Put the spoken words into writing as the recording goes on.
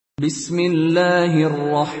பிஸ்மில்லாஹிர்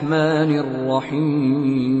ரஹ்மானிர் ரஹீம்.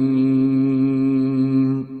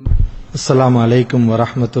 அஸ்ஸலாமு அலைக்கும்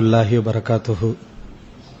வரஹ்மத்துல்லாஹி வபரகாத்துஹு.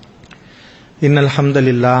 இன்னல்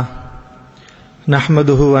ஹம்தலில்லாஹ்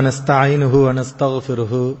நஹ்மதுஹு வ நஸ்தஈனுஹு வ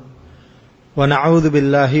நஸ்தக்ஃபிருஹு வ நஊது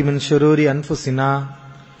பில்லாஹி மின் ஷுரூரி அன்ஃபுஸினா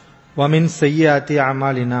வ மின் ஸய்யிஆத்தி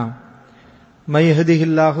அமாலினா. மை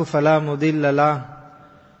யஹ்திஹில்லாஹு ஃபலா முதில்ல லஹு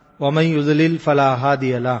வ மை யுத்லில் ஃபலா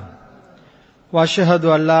ஹாதிய லஹு. வ அஷ்ஹது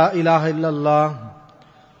அன் லா இலாஹா இல்லல்லாஹ்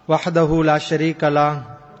வஹ்தஹு லா ஷரீக லஹு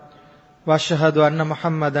வ அஷ்ஹது அன்ன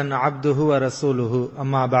முஹம்மதன் அப்துஹு வ ரசூலுஹு.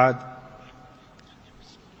 அம்மா பஅத்.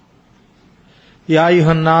 யா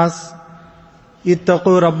அய்யுஹன் நாஸ்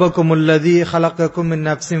இத்தகு ரப்பக்குமுல்லதீ خلقكم من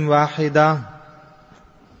نفس واحدة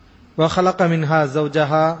وخلق منها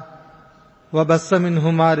زوجها وبث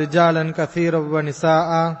منهما رجالا كثيرا ونساء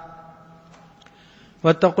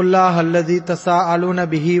واتقوا الله الذي تساءلون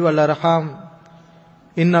به والأرحام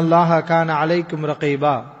إن الله كان عليكم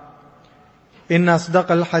رقيبا. إن أصدق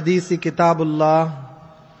الحديث كتاب الله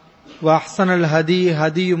وأحسن الهدي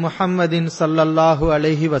هدي محمد صلى الله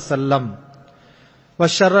عليه وسلم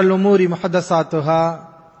وشر الأمور محدثاتها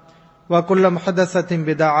وكل محدثة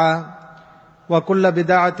بدعة وكل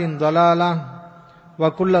بدعة ضلالة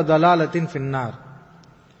وكل ضلالة في النار.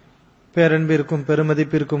 பேரன்பிற்கும்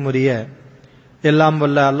பெருமதிப்பிற்கும் உரிய எல்லாம்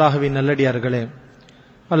வல்ல அல்லாஹுவின் நல்லடியார்களே,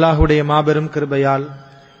 அல்லாஹுடைய மாபெரும் கிருபையால்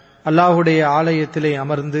அல்லாஹுடைய ஆலயத்திலே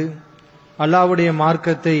அமர்ந்து அல்லாஹுடைய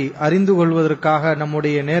மார்க்கத்தை அறிந்து கொள்வதற்காக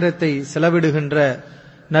நம்முடைய நேரத்தை செலவிடுகின்ற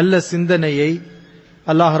நல்ல சிந்தனையை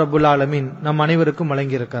அல்லாஹ் ரப்புல் ஆலமீன் நம் அனைவருக்கும்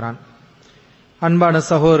வழங்கியிருக்கிறான். அன்பான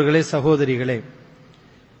சகோதரர்களே, சகோதரிகளே,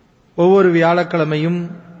 ஒவ்வொரு வியாழக்கிழமையும்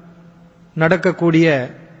நடக்கக்கூடிய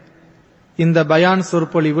இந்த பயான்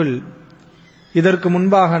சொற்பொழிவில் இதற்கு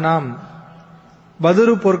முன்பாக நாம்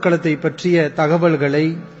பத்ரு போர்க்களத்தை பற்றிய தகவல்களை,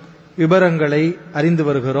 விபரங்களை அறிந்து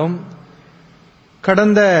வருகிறோம்.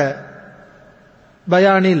 கடந்த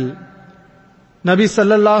பயானில் நபி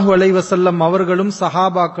ஸல்லல்லாஹு அலைஹி வஸல்லம் அவர்களும்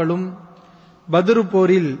சஹாபாக்களும் பத்ரு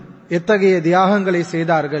போரில் எத்தகைய தியாகங்களை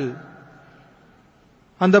செய்தார்கள்,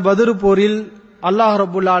 அந்த பத்ரு போரில் அல்லாஹ்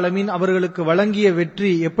ரப்புல் ஆலமீன் அவர்களுக்கு வழங்கிய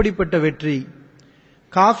வெற்றி எப்படிப்பட்ட வெற்றி,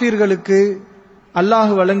 காஃபிர்களுக்கு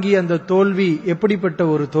அல்லாஹ் வழங்கிய அந்த தோல்வி எப்படிப்பட்ட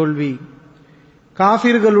ஒரு தோல்வி,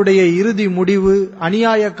 காஃபிர்களுடைய இறுதி முடிவு,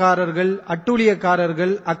 அநியாயக்காரர்கள்,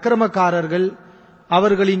 அட்டூழியக்காரர்கள், அக்கிரமக்காரர்கள்,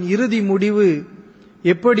 அவர்களின் இறுதி முடிவு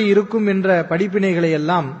எப்படி இருக்கும் என்ற படிப்பினைகளை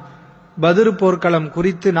எல்லாம் பத்ரு போர்க்களம்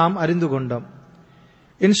குறித்து நாம் அறிந்து கொண்டோம்.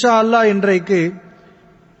 இன்ஷா அல்லாஹ் இன்றைக்கு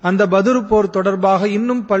அந்த பத்ரு போர் தொடர்பாக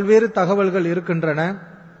இன்னும் பல்வேறு தகவல்கள் இருக்கின்றன,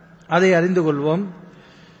 அதை அறிந்து கொள்வோம்.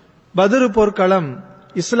 பத்ரு போர்க்களம்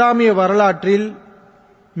இஸ்லாமிய வரலாற்றில்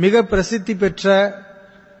மிக பிரசித்தி பெற்ற,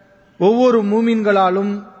 ஒவ்வொரு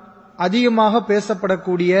மூமின்களாலும் அதிகமாக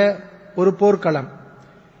பேசப்படக்கூடிய ஒரு போர்க்களம்.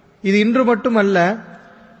 இது இன்று மட்டுமல்ல,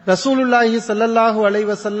 ரசூலுல்லாஹி ஸல்லல்லாஹு அலைஹி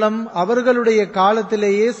வஸல்லம் அவர்களுடைய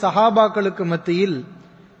காலத்திலேயே சஹாபாக்களுக்கு மத்தியில்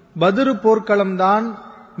பத்ரு போர்க்களம் தான்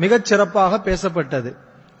மிகச் சிறப்பாக பேசப்பட்டது.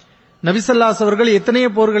 நபி ஸல்லல்லாஹு அவர்கள் எத்தனையோ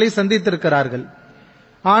போர்களை சந்தித்திருக்கிறார்கள்.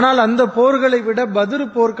 ஆனால் அந்த போர்களை விட பத்ரு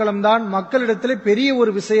போர்க்களம் தான் மக்களிடத்திலே பெரிய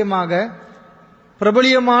ஒரு விஷயமாக,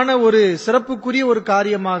 பிரபலியமான ஒரு சிறப்புக்குரிய ஒரு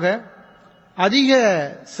காரியமாக, அதிக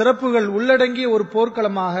சிறப்புகள் உள்ளடங்கிய ஒரு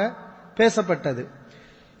போர்க்களமாக பேசப்பட்டது.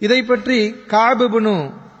 இதை பற்றி கஅப் இப்னு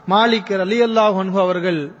மாலிக் ரலியல்லாஹு அன்ஹு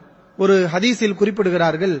அவர்கள் ஒரு ஹதீஸில்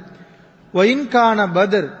குறிப்பிடுகிறார்கள். ஒயின் கானத்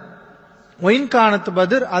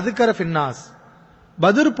பத்ர் அதுகர ஃபின்னாஸ்.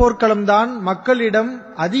 பத்ர் போர்க்களம் தான் மக்களிடம்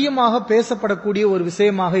அதிகமாக பேசப்படக்கூடிய ஒரு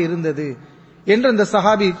விஷயமாக இருந்தது என்று அந்த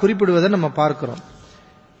சஹாபி குறிப்பிடுவதை நம்ம பார்க்கிறோம்.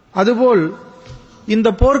 அதுபோல் இந்த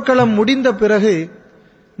போர்க்களம் முடிந்த பிறகு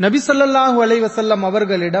நபி ஸல்லல்லாஹு அலைஹி வஸல்லம்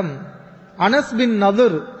அவர்களிடம் அனஸ் பின்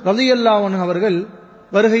நதுர் ரலியல்லாஹு அன்ஹு அவர்கள்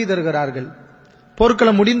வருகை தருகிறார்கள்.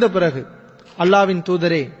 போர்க்களம் முடிந்த பிறகு, அல்லாஹ்வின்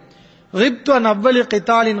தூதரே, கிப்து அன் அவ்வலி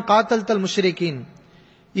கிதாலின் காத்தல்தல் முஷ்ரிகீன்,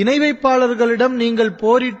 இணை வைப்பாளர்களிடம் நீங்கள்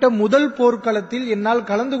போரிட்ட முதல் போர்க்களத்தில் என்னால்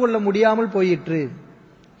கலந்து கொள்ள முடியாமல் போயிற்று.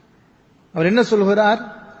 அவர் என்ன சொல்கிறார்?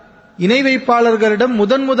 இணை வைப்பாளர்களிடம்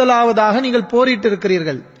முதலாவதாக நீங்கள் போரிட்டு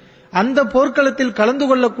இருக்கிறீர்கள், அந்த போர்க்களத்தில் கலந்து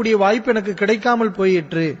கொள்ளக்கூடிய வாய்ப்பு எனக்கு கிடைக்காமல்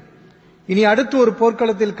போயிற்று. இனி அடுத்து ஒரு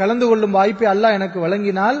போர்க்களத்தில் கலந்து கொள்ளும் வாய்ப்பை அல்லாஹ் எனக்கு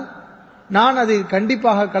வழங்கினால் நான் அதில்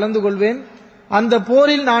கண்டிப்பாக கலந்து கொள்வேன். அந்த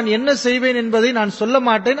போரில் நான் என்ன செய்வேன் என்பதை நான் சொல்ல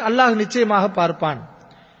மாட்டேன், அல்லாஹ் நிச்சயமாக பார்ப்பான்.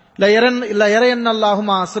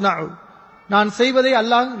 நான் செய்வதை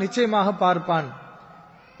அல்லாஹ் நிச்சயமாக பார்ப்பான்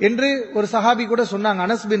என்று ஒரு சஹாபி கூட சொன்னாங்க,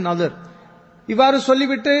 அனஸ் பின் நதுர். இவ்வாறு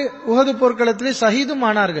சொல்லிவிட்டு உஹது போர்க்களத்திலே ஷஹீதும்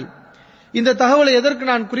ஆனார்கள். இந்த தகவலை எதற்கு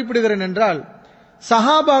நான் குறிப்பிடுகிறேன் என்றால்,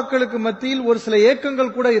 சஹாபாக்களுக்கு மத்தியில் ஒரு சில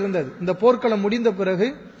ஏக்கங்கள் கூட இருந்தது. இந்த போர்க்களம் முடிந்த பிறகு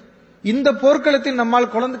இந்த போர்க்களத்தில்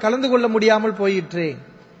நம்மால் கலந்து கொள்ள முடியாமல் போயிற்றே,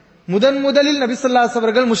 முதலில் நபி ஸல்லல்லாஹு அலைஹி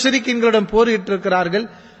அவர்கள் முஷ்ரிக்கீன்களிடம் போரிட்டிருக்கிறார்கள்.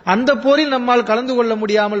 அந்த போரில் நம்மால் கலந்து கொள்ள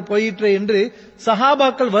முடியாமல் போயிற்று என்று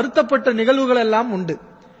சஹாபாக்கள் வருத்தப்பட்ட நிகழ்வுகள் எல்லாம் உண்டு.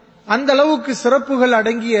 அந்த அளவுக்கு சிறப்புகள்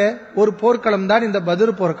அடங்கிய ஒரு போர்க்களம் தான் இந்த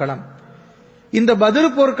பத்ர் போர்க்களம். இந்த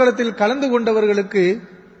பத்ர் போர்க்களத்தில் கலந்து கொண்டவர்களுக்கு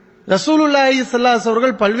ரசூலுல்லாஹி ஸல்லல்லாஹு அலைஹி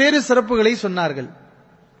அவர்கள் பல்வேறு சிறப்புகளை சொன்னார்கள்.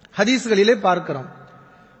 ஹதீஸ்களிலே பார்க்கிறோம்.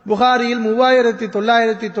 புகாரியில்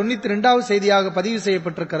 3992வது செய்தியாக பதிவு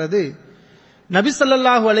செய்யப்பட்டிருக்கிறது. நபி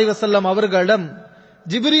ஸல்லல்லாஹு அலைஹி வஸல்லம் அவர்களிடம்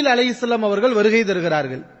ஜிப்ரீல் அலைஹிஸ்ஸலாம் அவர்கள் வருகை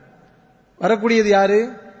தருகிறார்கள். வரக்கூடியது யாரு?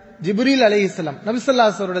 ஜிப்ரீல் அலைஹிஸ்ஸலாம் நபி ஸல்லல்லாஹு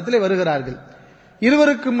அலைஹி வஸல்லத்திலே வருகிறார்கள்.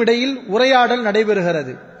 இருவருக்கும் இடையில் உரையாடல்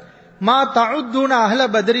நடைபெறுகிறது. மா தஉதுன அஹ்ல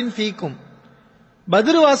பத்ரின் ஃபீக்கும்,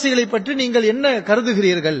 பத்ர்வாசிகளை பற்றி நீங்கள் என்ன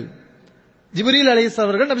கருதுகிறீர்கள்? ஜிப்ரீல் அலைஹிஸ்ஸலாம்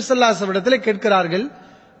அவர்கள் நபி ஸல்லல்லாஹு அலைஹி வஸல்லத்திலே கேட்கிறார்கள்,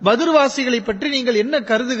 பத்ர்வாசிகளை பற்றி நீங்கள் என்ன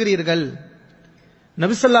கருதுகிறீர்கள்?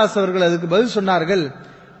 நபி ஸல்லல்லாஹு அலைஹி அவர்கள் அதுக்கு பதில் சொன்னார்கள்,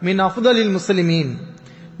 மின் அஃதலில் முஸ்லிமீன்,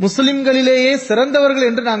 முஸ்லிம்களிலேயே சிறந்தவர்கள்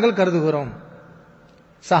என்று நாங்கள் கருதுகிறோம்.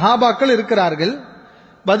 சஹாபாக்கள் இருக்கிறார்கள்,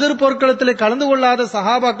 பத்ர் போர்க்களத்திலே கலந்து கொள்ளாத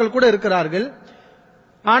சஹாபாக்கள் கூட இருக்கிறார்கள்.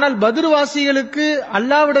 ஆனால் பத்ர்வாசிகளுக்கு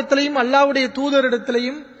அல்லாஹ்விடத்திலேயும் அல்லாஹ்வுடைய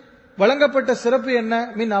தூதரிடத்திலேயும் வழங்கப்பட்ட சிறப்பு என்ன?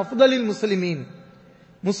 மின் அஃதலில் முஸ்லிமீன்,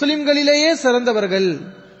 முஸ்லிம்களிலேயே சிறந்தவர்கள்.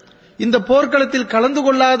 இந்த போர்க்களத்தில் கலந்து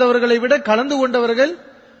கொள்ளாதவர்களை விட கலந்து கொண்டவர்கள்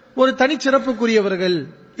ஒரு தனிச்சிறப்புக்குரியவர்கள்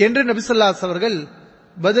என்று நபி ஸல்லல்லாஹு அலைஹி அவர்கள்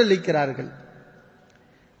பதிலளிக்கிறார்கள்.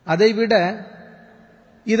 அதைவிட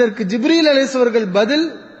இதற்கு ஜிப்ரீல் அலைஹிஸ்ஸலாம் அவர்கள் பதில்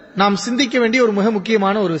நாம் சிந்திக்க வேண்டிய ஒரு மிக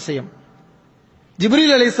முக்கியமான ஒரு விஷயம்.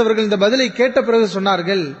 ஜிப்ரீல் அலைஹிஸ்ஸலாம் அவர்கள் இந்த பதிலை கேட்ட பிறகு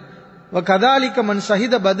சொன்னார்கள், வகதாலிக மன்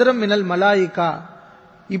ஷஹித பத்ரம் மினல் மலாயிகா,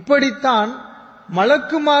 இப்படித்தான்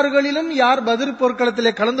மலக்குமார்களிலும் யார் பத்ர்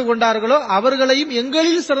போர்க்களத்திலே கலந்து கொண்டார்களோ அவர்களையும்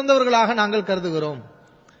எங்களில் சிறந்தவர்களாக நாங்கள் கருதுகிறோம்.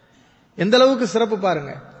 எந்த அளவுக்கு சிறப்பு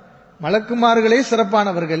பாருங்க. மலக்குமார்களே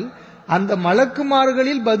சிறப்பானவர்கள், அந்த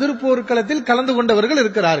மலக்குமார்களில் பத்ர் போர்க்களத்தில் கலந்து கொண்டவர்கள்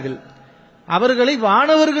இருக்கிறார்கள், அவர்களை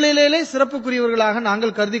வானவர்களிலே சிறப்புக்குரியவர்களாக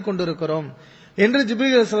நாங்கள் கருதி கொண்டிருக்கிறோம் என்று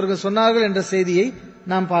ஜிப்ரீல் அலைஹிஸ்ஸலாம் அவர்கள் சொன்னார்கள் என்ற செய்தியை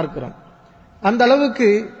நாம் பார்க்கிறோம். அந்த அளவுக்கு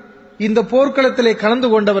இந்த போர்க்களத்திலே கலந்து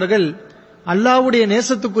கொண்டவர்கள் அல்லாஹ்வுடைய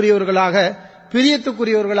நேசத்துக்குரியவர்களாக,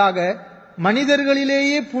 பிரியத்துக்குரியவர்களாக,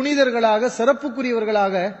 மனிதர்களிலேயே புனிதர்களாக,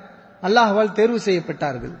 சிறப்புக்குரியவர்களாக அல்லாஹ்வால் தேர்வு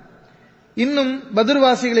செய்யப்பட்டார்கள். இன்னும்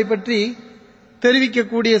பத்ர்வாசிகளை பற்றி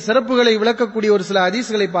தெரிவிக்கக்கூடிய சிறப்புகளை விளக்கக்கூடிய ஒரு சில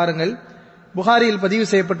ஹதீஸ்களை பாருங்கள். புகாரியில் பதிவு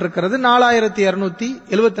செய்யப்பட்டிருக்கிறது.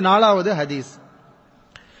 4274வது ஹதீஸ்.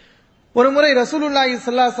 ஒருமுறை ரசூலுல்லாஹி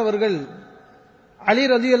ஸல்லல்லாஹு அலைஹி அவர்கள் அலி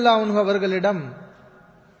ரலியல்லாஹு அன்ஹு அவர்களிடம்,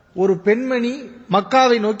 ஒரு பெண்மணி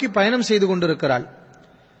மக்காவை நோக்கி பயணம் செய்து கொண்டிருக்கிறாள்,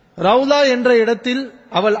 ரவுலா என்ற இடத்தில்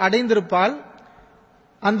அவள் அடைந்திருப்பாள்,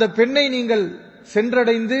 அந்த பெண்ணை நீங்கள்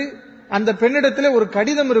சென்றடைந்து அந்த பெண்ணிடத்திலே ஒரு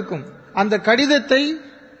கடிதம் இருக்கும், அந்த கடிதத்தை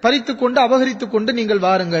பறித்துக் கொண்டு அபகரித்துக் கொண்டு நீங்கள்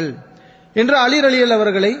வாருங்கள் என்று அலி ரலியல்லாஹு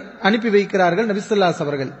அவர்களை அனுப்பி வைக்கிறார்கள் நபி ஸல்லல்லாஹு அலைஹி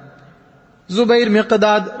அவர்கள். ஜுபைர்,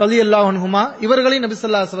 மிக்தாத் ரலியல்லாஹு அன்ஹுமா இவர்களை நபி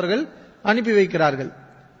ஸல்லல்லாஹு அலைஹி அவர்கள் அனுப்பி வைக்கிறார்கள்.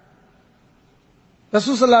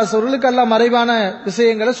 ரசூல் ஸல்லல்லாஹு அலைஹி அவர்களுக்கு அல்லாஹ் மறைவான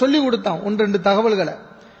விஷயங்களை சொல்லி கொடுத்தான், 1-2 தகவல்களை.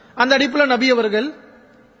 அந்த அடிப்பில் நபி அவர்கள்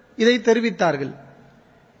இதை தெரிவித்தார்கள்.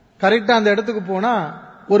 கரெக்டா அந்த இடத்துக்கு போனா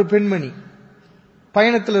ஒரு பெண்மணி,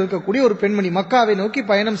 பயணத்தில் இருக்கக்கூடிய ஒரு பெண்மணி மக்காவை நோக்கி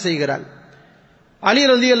பயணம் செய்கிறாள். அலி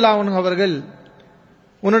ரலியல்லாஹு அன்ஹு அவர்கள்,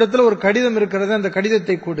 உன்னிடத்தில் ஒரு கடிதம் இருக்கிறது, அந்த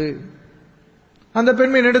கடிதத்தை கொடு. அந்த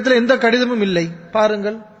பெண்மணி இடத்துல எந்த கடிதமும் இல்லை.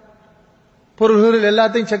 பாருங்கள், பொருள்கள்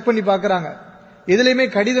எல்லாத்தையும் செக் பண்ணி பார்க்கறாங்க, எதுலயுமே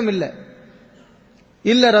கடிதம் இல்ல.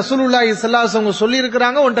 இல்ல ரசூலுல்லாஹி ஸல்லல்லாஹு அலைஹி வஸல்லம் சொல்லி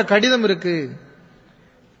இருக்கிறாங்க, உன்கிட்ட கடிதம் இருக்கு.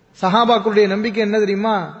 சஹாபாக்களுடைய நம்பிக்கை என்ன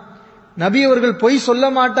தெரியுமா? நபி அவர்கள் பொய் சொல்ல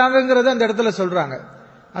மாட்டாங்கிறத அந்த இடத்துல சொல்றாங்க.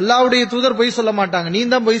 அல்லாஹ்வுடைய தூதர் பொய் சொல்ல மாட்டாங்க, நீ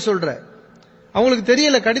தான் பொய் சொல்ற. அவங்களுக்கு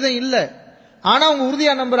தெரியல கடிதம் இல்ல, ஆனா அவங்க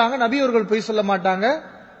உறுதியா நம்புறாங்க நபி அவர்கள் பொய் சொல்ல மாட்டாங்க,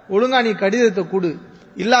 ஒழுங்கா நீ கடிதத்தை கொடு,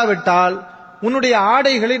 இல்லாவிட்டால் உன்னுடைய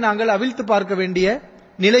ஆடைகளை நாங்கள் அவிழ்த்து பார்க்க வேண்டிய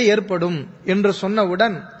நிலை ஏற்படும் என்று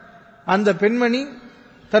சொன்னவுடன் அந்த பெண்மணி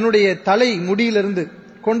தன்னுடைய தலை முடியிலிருந்து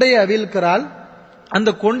கொண்டையை அவிழ்க்கிறாள். அந்த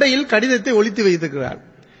கொண்டையில் கடிதத்தை ஒளித்து வைத்திருக்கிறாள்.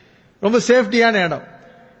 ரொம்ப சேஃப்டியான இடம்,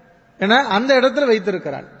 என அந்த இடத்துல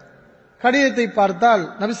வைத்திருக்கிறாள். கடிதத்தை பார்த்தால்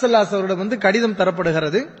நபி ஸல்லல்லாஹு அலைஹி வஸல்லம் வந்து கடிதம்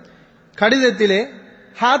தரப்படுகிறது. கடிதத்திலே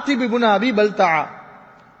ஹாத்திப் இப்னு அபி பல்தா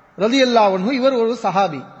ரலியல்லாஹு அன்ஹு, இவர் ஒரு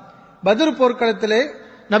சஹாபி, பத்ர் போர்க்களத்திலே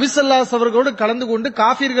நபி ஸல்லல்லாஹு அலைஹி அவர்களோடு கலந்து கொண்டு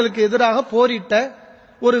காஃபிர்களுக்கு எதிராக போரிட்ட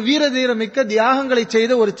ஒரு வீரதீரமிக்க தியாகங்களை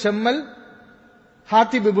செய்த ஒரு செம்மல்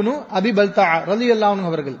ஹாத்திப் இப்னு அபி பல்தா ரலியல்லாஹு அன்ஹு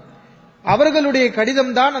அவர்கள். அவர்களுடைய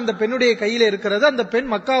கடிதம் தான் அந்த பெண்ணுடைய கையில இருக்கிறது. அந்த பெண்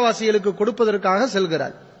மக்காவாசிகளுக்கு கொடுப்பதற்காக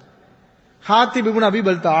செல்கிறார். ஹாத்திப் இப்னு அபி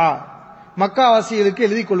பல்தா, மக்காவாசிகளுக்கு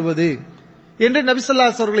எழுதி கொள்வது என்று நபி ஸல்லல்லாஹு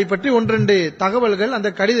அலைஹி அவர்களை பற்றி 1-2 தகவல்கள் அந்த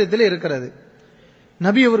கடிதத்தில் இருக்கிறது.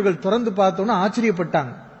 நபி அவர்கள் திறந்து பார்த்தோன்னா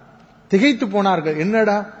ஆச்சரியப்பட்டாங்க, திகைத்து போனார்கள்.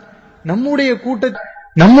 என்னடா, நம்முடைய கூட்டத்தில்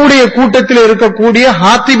நம்முடைய கூட்டத்தில் இருக்கக்கூடிய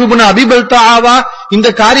ஹாத்திப் இப்னு அபீ பல்தாஆவா இந்த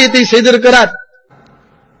காரியத்தை செய்திருக்கிறார்.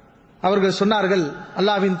 அவர்கள் சொன்னார்கள்,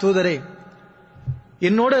 அல்லாஹ்வின் தூதரே,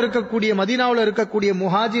 என்னோட இருக்கக்கூடிய மதீனாவில் இருக்கக்கூடிய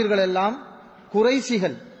முஹாஜிர்கள் எல்லாம்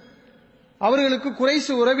குறைசிகள், அவர்களுக்கு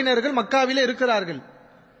குறைசி உறவினர்கள் மக்காவிலே இருக்கிறார்கள்.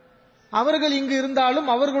 அவர்கள் இங்கு இருந்தாலும்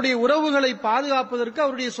அவர்களுடைய உறவுகளை பாதுகாப்பதற்கு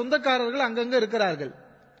அவருடைய சொந்தக்காரர்கள் அங்கங்க இருக்கிறார்கள்.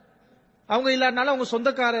 அவங்க இல்லாதனால அவங்க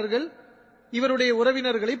சொந்தக்காரர்கள் இவருடைய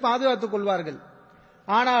உறவினர்களை பாதுகாத்துக் கொள்வார்கள்.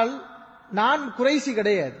 ஆனால் நான் குறைசி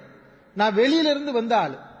கிடையாது, நான் வெளியிலிருந்து வந்த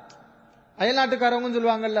ஆளு. அயல்நாட்டுக்காரவங்க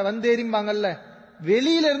சொல்லுவாங்கல்ல, வந்தேரிம்பாங்கல்ல,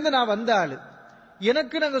 வெளியிலிருந்து நான் வந்த ஆளு.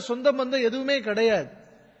 எனக்கு நாங்க சொந்த பந்தம் எதுவுமே கிடையாது.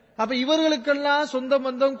 அப்ப இவர்களுக்கெல்லாம் சொந்த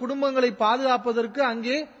பந்தம் குடும்பங்களை பாதுகாப்பதற்கு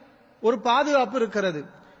அங்கே ஒரு பாதுகாப்பு இருக்கிறது.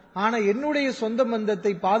 ஆனா என்னுடைய சொந்த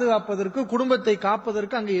பந்தத்தை பாதுகாப்பதற்கு, குடும்பத்தை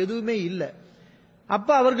காப்பதற்கு அங்கே எதுவுமே இல்லை. அப்ப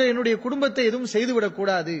அவர்கள் என்னுடைய குடும்பத்தை எதுவும் செய்துவிடக்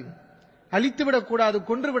கூடாது, அழித்துவிடக் கூடாது,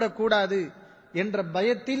 கொன்றுவிடக் கூடாது என்ற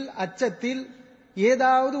பயத்தில், அச்சத்தில்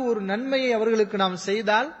ஏதாவது ஒரு நன்மையை அவர்களுக்கு நாம்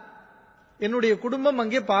செய்தால் என்னுடைய குடும்பம்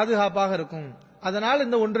அங்கே பாதுகாப்பாக இருக்கும். அதனால்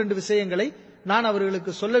இந்த ஒன்றெண்டு விஷயங்களை நான்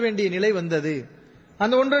அவர்களுக்கு சொல்ல வேண்டிய நிலை வந்தது.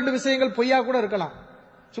 அந்த ஒன்றெண்டு விஷயங்கள் பொய்யா கூட இருக்கலாம்,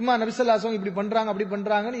 சும்மா நபி ஸல்லல்லாஹு அலைஹி வஸல்லம் இப்படி பண்றாங்க அப்படி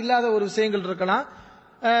பண்றாங்கன்னு இல்லாத ஒரு விஷயங்கள் இருக்கலாம்.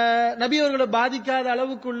 நபி அவர்களை பாதிக்காத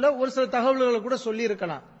அளவுக்குள்ள ஒரு சில தகவல்களை கூட சொல்லி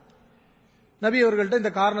இருக்கலாம். நபி அவர்கள்ட்ட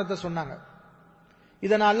இந்த காரணத்தை சொன்னாங்க.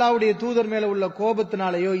 இதை நான் அல்லாஹ்வுடைய தூதர் மேல உள்ள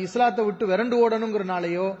கோபத்தினாலேயோ, இஸ்லாத்தை விட்டு விரண்டு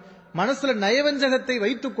ஓடணுங்கிறனாலேயோ, மனசுல நயவஞ்சகத்தை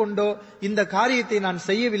வைத்துக் கொண்டோ இந்த காரியத்தை நான்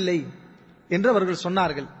செய்யவில்லை என்று அவர்கள்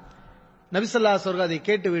சொன்னார்கள். நபி ஸல்லல்லாஹு அலைஹி வஸல்லம் அதை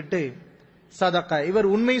கேட்டுவிட்டு, சதகா, இவர்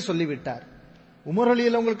உண்மை சொல்லிவிட்டார். உமர்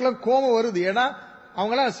ரலியல்லாஹு அன்ஹு கோபம் வருது. ஏன்னா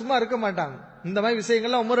அவங்களாம் சும்மா இருக்க மாட்டாங்க. இந்த மாதிரி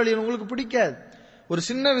விஷயங்கள்லாம் உமர் ரலியல்லாஹு உங்களுக்கு பிடிக்காது. ஒரு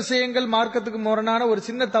சின்ன விஷயங்கள் மார்க்கத்துக்கு முரணான ஒரு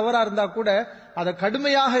சின்ன தவறா இருந்தா கூட அதை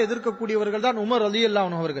கடுமையாக எதிர்க்கக்கூடியவர்கள் தான் உமர் ரலியல்லாஹு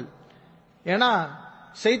அன்ஹு அவர்கள். ஏன்னா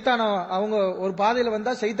ஷைத்தான் அவங்க ஒரு பாதையில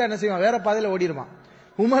வந்தா ஷைத்தான் என்ன செய்வான், வேற பாதையில ஓடிடுவான்.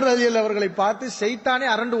 உமர் ரலியல்லாஹு அவர்களை பார்த்து ஷைத்தானே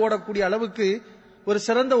அரண்டு ஓடக்கூடிய அளவுக்கு ஒரு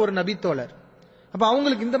சிறந்த ஒரு நபித்தோழர். அப்ப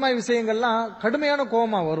அவங்களுக்கு இந்த மாதிரி விஷயங்கள்லாம் கடுமையான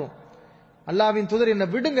கோபமா வரும். அல்லாஹ்வின் தூதர், என்ன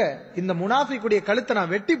விடுங்க, இந்த முனாஃபிக்குடைய கழுத்தை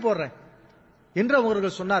நான் வெட்டி போடுறேன் என்று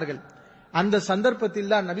அவர்கள் சொன்னார்கள். அந்த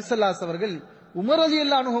சந்தர்ப்பத்தில் தான் நபி ஸல்லல்லாஹு அலைஹி அவர்கள் உமர்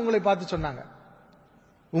ரலியல்லாஹு அன்ஹு அவங்களை பார்த்து சொன்னாங்க,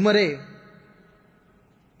 உமரே,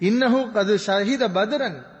 இன்னஹு கது ஷஹீத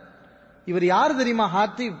பத்ரன், இவர் யார் தெரியுமா,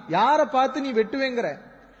 ஹாத்திப். யாரை பார்த்து நீ வெட்டுவேங்கிற,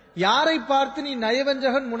 யாரை பார்த்து நீ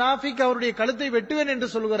நயவஞ்சகன் முனாஃபிக் அவருடைய கழுத்தை வெட்டுவேன் என்று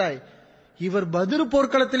சொல்கிறாய்? இவர் பத்ர்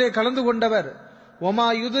போர்க்களத்திலே கலந்து கொண்டவர். ஒமா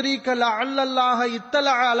யுதரீக லஅல்லல்லாஹ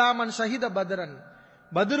இத்தலஅ அலா மன் ஷஹீத பத்ரன்,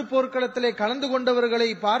 பத்ர் போர்க்களத்திலே கலந்து கொண்டவர்களை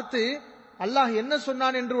பார்த்து அல்லாஹ் என்ன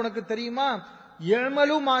சொன்னான் என்று உனக்கு தெரியுமா?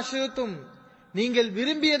 யஅமலு மா ஷி'தும், நீங்கள்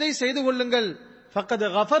விரும்பியதை செய்து கொள்ளுங்கள், ஃபக்கத்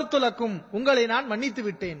கஃபர்து லக்கும், உங்களை நான் மன்னித்து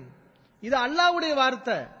விட்டேன். இது அல்லாஹ்வுடைய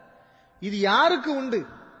வார்த்தை. இது யாருக்கு உண்டு?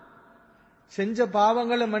 செஞ்ச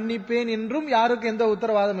பாவங்களை மன்னிப்பேன் என்றும் யாருக்கு எந்த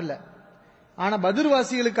உத்தரவாதம் இல்லை. ஆனா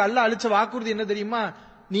பத்ர்வாசிகளுக்கு அல்லாஹ் அளிச்ச வாக்குறுதி என்ன தெரியுமா?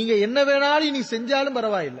 நீங்க என்ன வேணாலும் இனி செஞ்சாலும்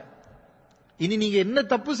பரவாயில்லை, இனி நீங்க என்ன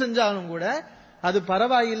தப்பு செஞ்சாலும் கூட அது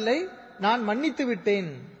பரவாயில்லை, நான் மன்னித்து விட்டேன்.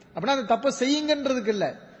 அப்படின்னா அந்த தப்பை செய்யுங்கன்றதுக்கு இல்ல,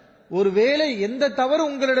 ஒருவேளை எந்த தவறு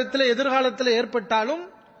உங்களிடத்துல எதிர்காலத்தில் ஏற்பட்டாலும்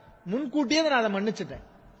முன்கூட்டியே நான் அதை மன்னிச்சிட்டேன்,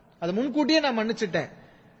 அதை முன்கூட்டியே நான் மன்னிச்சிட்டேன்.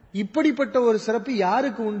 இப்படிப்பட்ட ஒரு சிறப்பு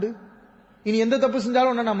யாருக்கு உண்டு? இனி எந்த தப்பு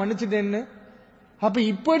செஞ்சாலும் நான் மன்னிச்சிட்டேன்னு. அப்ப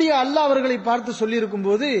இப்படி அல்லாஹ் அவர்களை பார்த்து சொல்லி இருக்கும்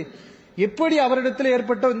போது எப்படி அவரிடத்தில்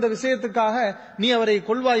ஏற்பட்ட இந்த விஷயத்துக்காக நீ அவரை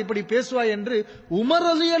கொல்வாய், இப்படி பேசுவாய் என்று உமர்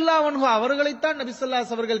ரலியல்லாஹு அன்ஹு அவர்களைத்தான் நபி ஸல்லல்லாஹு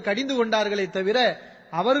அலைஹி அவர்கள் கடிந்து கொண்டார்களே தவிர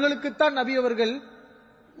அவர்களுக்குத்தான் நபி அவர்கள்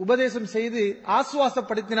உபதேசம் செய்து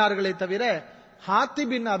ஆசுவாசப்படுத்தினார்களே தவிர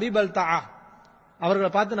ஹாத்திப் பின் அபீ பல்தாஆ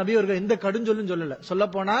அவர்களை பார்த்து நபி அவர்கள் எந்த கடுஞ்சொல்லும் சொல்லல. சொல்ல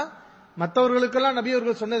போனா மற்றவர்களுக்கெல்லாம் நபி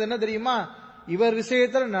அவர்கள் சொன்னது என்ன தெரியுமா? இவர்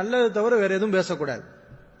விஷயத்துல நல்லது தவிர வேற எதுவும் பேசக்கூடாது.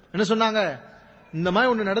 என்ன சொன்னாங்க? இந்த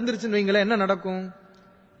மாதிரி ஒண்ணு நடந்துருச்சுன்னு வைங்களேன், என்ன நடக்கும்?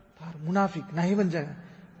 முனாஃபிக், நயவஞ்சகன்,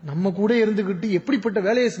 நம்ம கூட இருந்துகிட்டு எப்படிப்பட்ட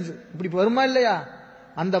வேலையை செஞ்சு இப்படி வருமா இல்லையா?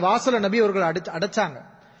 அந்த வாசலை நபி அவர்கள் அடைச்சாங்க.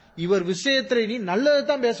 இவர் விஷயத்துல நீ நல்லதை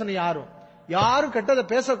தான் பேசணும், யாரும் கெட்டதை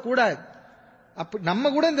பேசக்கூடாது. அப்ப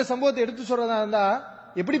நம்ம கூட இந்த சம்பவத்தை எடுத்து சொல்றதா இருந்தா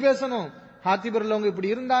எப்படி பேசணும்? ஹாத்திபர்ல அவங்க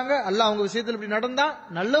இப்படி இருந்தாங்க, அல்லாஹ் அவங்க விஷயத்துல இப்படி நடந்தா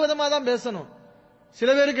நல்ல விதமா தான் பேசணும். சில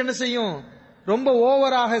பேருக்கு என்ன செய்யும், ரொம்ப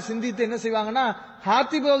ஓவராக சிந்தித்து என்ன செய்வாங்கன்னா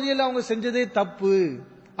ஹாத்திப் ரலியல்லாஹு அவங்க செஞ்சதே தப்பு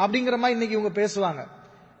அப்படிங்கிற மாதிரி இன்னைக்கு இவங்க பேசுவாங்க.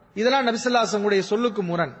 இதெல்லாம் நபி ஸல்லல்லாஹு அலைஹி வஸல்லம் சொல்லுக்கு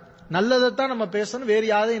முரண். நல்லதைத்தான் நம்ம பேசணும், வேறு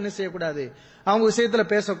யாரையும் என்ன செய்யக்கூடாது, அவங்க விஷயத்துல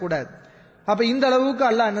பேசக்கூடாது. அப்ப இந்த அளவுக்கு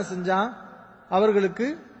அல்லாஹ் என்ன செஞ்சான், அவர்களுக்கு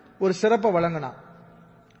ஒரு சிறப்பை வழங்கினான்.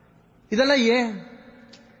 இதெல்லாம் ஏன்?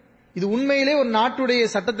 இது உண்மையிலே ஒரு நாட்டுடைய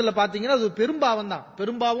சட்டத்தில் பாத்தீங்கன்னா அது பெரும்பாவம் தான்,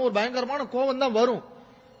 பெரும்பாவம் ஒரு பயங்கரமான கோபம் தான் வரும்.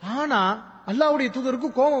 ஆனா அல்லாஹ்வுடைய தூதருக்கு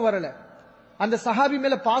கோபம் வரல, அந்த சஹாபி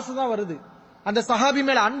மேல பாசம் தான் வருது, அந்த சஹாபி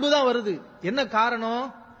மேல அன்பு தான் வருது. என்ன காரணம்?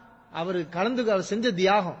 அவர் செஞ்ச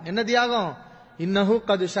தியாகம் என்ன தியாகம்? இன்னஹு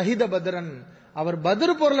கது ஷஹித பத்ரன், அவர்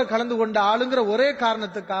பத்ர் போர்ல கலந்து கொண்ட ஆளுங்கிற ஒரே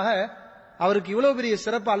காரணத்துக்காக அவருக்கு இவ்வளவு பெரிய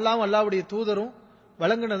சிறப்பு அல்லாஹ்வும் அல்லாஹ்வுடைய தூதரும்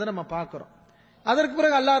வழங்குனதை நம்ம பார்க்கிறோம். அதற்கு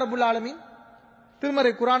பிறகு அல்லாஹ் ரப்பல் ஆலமீன்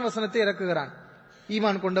திருமறை குர்ஆன் வசனத்தை இறக்குகிறான்.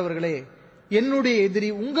 ஈமான் கொண்டவர்களே, என்னுடைய எதிரி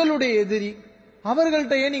உங்களுடைய எதிரி,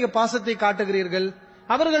 அவர்கள்ட்டயே நீங்க பாசத்தை காட்டுகிறீர்கள்,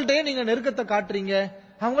 அவர்கள்ட்டயே நீங்க நெருக்கத்தை காட்டுறீங்க,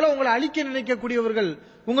 அவங்கள உங்களை அழிக்க நினைக்கக்கூடியவர்கள்,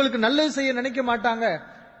 உங்களுக்கு நல்லது செய்ய நினைக்க மாட்டாங்க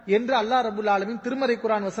என்று அல்லாஹ் ரப்பல் ஆலமீன் திருமறை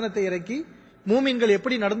குர்ஆன் வசனத்தை இறக்கி மூமின்கள்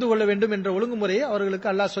எப்படி நடந்து கொள்ள வேண்டும் என்ற ஒழுங்குமுறையை அவர்களுக்கு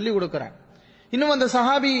அல்லாஹ் சொல்லிக் கொடுக்கிறான். இன்னும் அந்த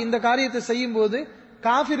சஹாபி இந்த காரியத்தை செய்யும் போது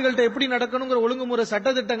காஃபிர்கள்ட்ட எப்படி நடக்கணுங்கிற ஒழுங்குமுறை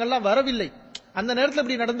சட்டத்திட்டங்கள்லாம் வரவில்லை. அந்த நேரத்தில்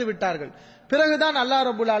இப்படி நடந்து விட்டார்கள். பிறகுதான் அல்லாஹ்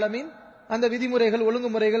ரப்பல் ஆலமீன் அந்த விதிமுறைகள்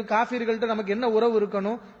ஒழுங்குமுறைகள் காஃபிர்கள்ட்ட நமக்கு என்ன உறவு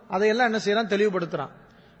இருக்கணும் அதையெல்லாம் என்ன செய்யறான், தெளிவுபடுத்துறான்.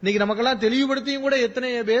 இன்னைக்கு நமக்கெல்லாம் தெளிவுபடுத்தியும் கூட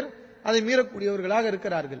எத்தனையோ பேர் அதை மீறக்கூடியவர்களாக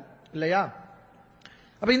இருக்கிறார்கள் இல்லையா?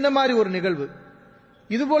 அப்ப இந்த மாதிரி ஒரு நிகழ்வு.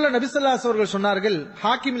 இதுபோல நபி ஸல்லல்லாஹு அலைஹி அவர்கள் சொன்னார்கள்,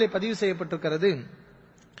 ஹாக்கிமிலே பதிவு செய்யப்பட்டிருக்கிறது,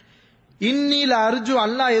 இன்னீல அர்ஜு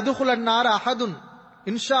அல்லாஹ் யதுகுலன் நார அஹதுன்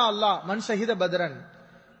இன்ஷா அல்லாஹ் மன் ஷஹித பத்ரன்.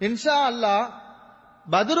 இன்ஷா அல்லாஹ்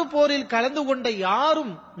பத்ர் போரில் கலந்து கொண்ட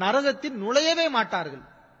யாரும் நரகத்தில் நுழையவே மாட்டார்கள்.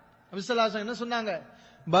 நபி ஸல்லல்லாஹு அலைஹி என்ன சொன்னாங்க?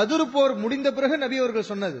 பத்ர் போர் முடிந்த பிறகு நபி அவர்கள்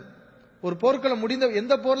சொன்னது. ஒரு போர்க்களம் முடிந்த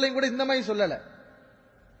எந்த போர்லையும் கூட இந்த மாதிரி சொல்லல.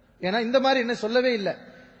 ஏன்னா இந்த மாதிரி என்ன சொல்லவே இல்லை.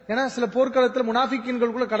 ஏன்னா சில போர்க்களத்தில்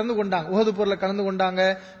முனாஃபிக்கீன்கள் கூட கலந்து கொண்டாங்க, உஹது போர்ல கலந்து கொண்டாங்க,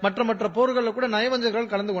 மற்ற போர்களில் கூட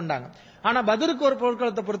நயவஞ்சகர்கள் கலந்து கொண்டாங்க. ஆனா பத்ருக்கு ஒரு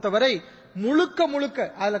போர்க்களத்தை பொறுத்தவரை முழுக்க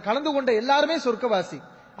அதுல கலந்து கொண்ட எல்லாருமே சொர்க்கவாசி,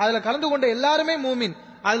 அதுல கலந்து கொண்ட எல்லாருமே மூமின்,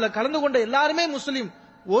 அதுல கலந்து கொண்ட எல்லாருமே முஸ்லிம்,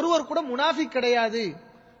 ஒருவர் கூட முனாஃபிக் கிடையாது.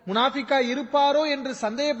 முனாஃபிக்கா இருப்பாரோ என்று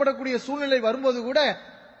சந்தேகப்படக்கூடிய சூழ்நிலை வரும்போது கூட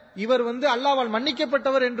இவர் அல்லாஹ்வால்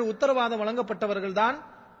மன்னிக்கப்பட்டவர் என்று உத்தரவாதம் வழங்கப்பட்டவர்கள் தான்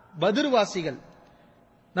பத்ர்வாசிகள்.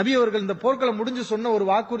 நபி அவர்கள் இந்த போர்க்களம் முடிஞ்சு சொன்ன ஒரு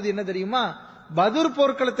வாக்குறுதி என்ன தெரியுமா? பத்ர்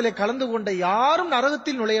போர்க்களத்திலே கலந்து கொண்ட யாரும்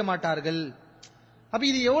நரகத்தில் நுழைய மாட்டார்கள். அப்ப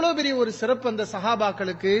இது எவ்வளவு பெரிய ஒரு சிறப்பு அந்த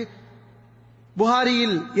சஹாபாக்களுக்கு.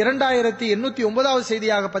 புகாரியில் 2809வது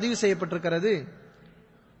செய்தியாக பதிவு செய்யப்பட்டிருக்கிறது.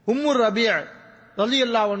 உம்மு ரபியா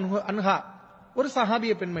ரலியல்லாஹு அன்ஹா ஒரு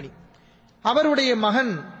சஹாபிய பெண்மணி, அவருடைய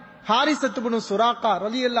மகன் ஹாரிஸத் இப்னு சுராக்கா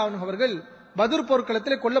ரலியல்லாஹு அன்ஹு அவர்கள் பத்ர்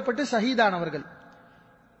போர்க்களத்திலே கொல்லப்பட்டு ஷஹீதானவர்கள்.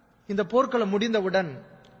 இந்த போர்க்களம் முடிந்தவுடன்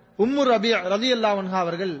உம்மு ரபியா ரலியல்லாஹு அன்ஹா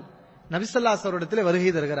அவர்கள் நபி ஸல்லல்லாஹு அலைஹி வஸல்லம்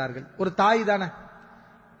வருகை தருகிறார்கள். ஒரு தாய் தானே,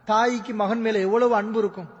 தாய்க்கு மகன் மேல எவ்வளவு அன்பு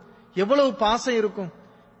இருக்கும், எவ்வளவு பாசம் இருக்கும்.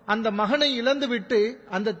 அந்த மகனை இழந்து விட்டு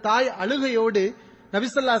அந்த தாய் அழுகையோடு நபி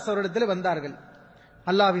ஸல்லல்லாஹு அலைஹி வஸல்லம் வந்தார்கள்.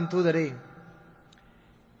 அல்லாஹ்வின் தூதரே,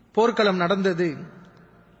 போர்க்களம் நடந்தது,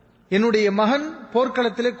 என்னுடைய மகன்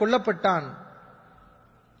போர்க்களத்திலே கொல்லப்பட்டான்.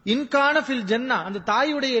 இன்கான ஃபில் ஜன்னா, அந்த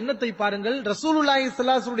தாயுடைய எண்ணத்தை பாருங்கள். ரசூலுல்லாஹி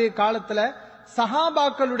ஸல்லல்லாஹு அலைஹி வஸல்லம் காலத்துல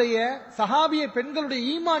சஹாபாக்களுடைய சஹாபிய பெண்களுடைய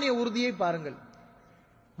ஈமானிய உறுதியை பாருங்கள்.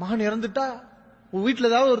 மகன் இறந்துட்டா வீட்டுல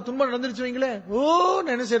ஏதாவது ஒரு துன்பம் நடந்துருச்சு வைங்களேன்,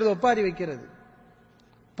 என்ன செய்யறது, ஒப்பாரி வைக்கிறது.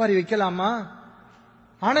 ஒப்பாரி வைக்கலாமா?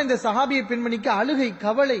 ஆனா இந்த சஹாபிய பெண்மணிக்கு அழுகை,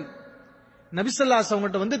 கவலை. நபி ஸல்லல்லாஹு அலைஹி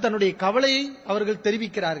வஸல்லம் தன்னுடைய கவலையை அவர்கள்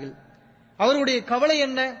தெரிவிக்கிறார்கள். அவர்களுடைய கவலை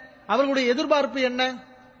என்ன, அவர்களுடைய எதிர்பார்ப்பு என்ன?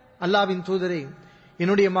 அல்லாஹ்வின் தூதரே,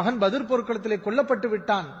 என்னுடைய மகன் பத்ர் போர்க்களத்திலே கொல்லப்பட்டு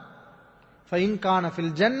விட்டான். ஃபைன் கான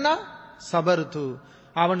ஃபில் ஜன்னா சபர்து,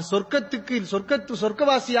 அவன்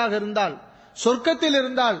சொர்க்கவாசியாக இருந்தால், சொர்க்கத்தில்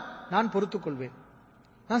இருந்தால் நான் பொறுத்துக் கொள்வேன்,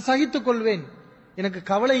 நான் சகித்துக் கொள்வேன், எனக்கு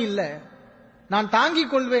கவலை இல்லை, நான்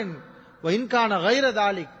தாங்கிக் கொள்வேன். வைன்கான கைர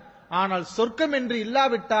தாலிக், ஆனால் சொர்க்கம் என்று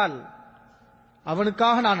இல்லாவிட்டால்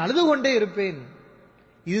அவனுக்காக நான் அழுது கொண்டே இருப்பேன்.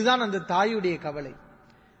 இதுதான் அந்த தாயுடைய கவலை.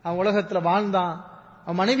 அவன் உலகத்துல வாழ்ந்தான்,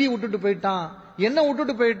 அவன் மனைவியை விட்டுட்டு போயிட்டான், என்ன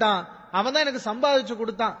விட்டுட்டு போயிட்டான், அவன் தான் எனக்கு சம்பாதிச்சு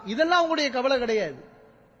கொடுத்தான், இதெல்லாம் அவங்களுடைய கவலை கிடையாது.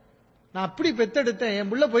 நான் அப்படி பெத்தெடுத்தேன், என்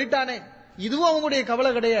புள்ள போயிட்டானே, இதுவும் அவங்களுடைய கவலை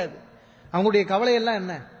கிடையாது. அவங்களுடைய கவலை எல்லாம்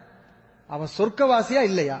என்ன? அவன் சொர்க்கவாசியா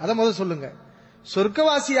இல்லையா, அதை முதல் சொல்லுங்க.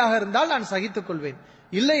 சொர்க்கவாசியாக இருந்தால் நான் சகித்துக் கொள்வேன்,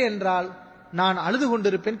 இல்லை என்றால் நான் அழுது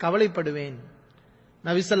கொண்டிருப்பேன், கவலைப்படுவேன்.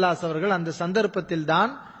 நபி ஸல்லல்லாஹு அலைஹி அவர்கள் அந்த சந்தர்ப்பத்தில்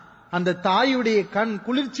தான் அந்த தாயுடைய கண்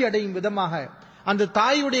குளிர்ச்சி அடையும் விதமாக, அந்த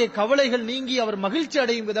தாயுடைய கவலைகள் நீங்கி அவர் மகிழ்ச்சி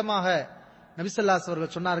அடையும் விதமாக நபி ஸல்லல்லாஹு அலைஹி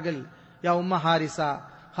அவர்கள் சொன்னார்கள், யா உம்ம ஹாரிசா,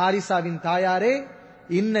 ஹாரிசாவின் தாயாரே,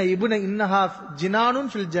 இன்னஹா ஜினானுன்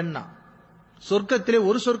ஃபில் ஜன்னா, சொர்க்கத்திலே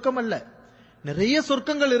ஒரு சொர்க்கம் அல்ல, நிறைய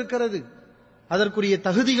சொர்க்கங்கள் இருக்கிறது. அதற்குரிய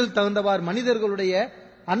தகுதிகள் தகுந்தவாறு, மனிதர்களுடைய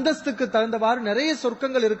அந்தஸ்துக்கு தகுந்தவாறு நிறைய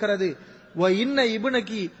சொர்க்கங்கள் இருக்கிறது. வ இன்ன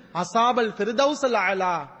இப்னகி அஸாபல் ஃபிர்தௌஸல்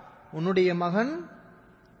அலா, உன்னுடைய மகன்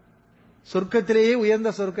சொர்க்கத்திலேயே உயர்ந்த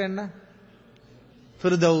சொர்க்கம் என்ன?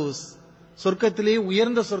 ஃபிர்தௌஸ், சொர்க்கத்திலேயே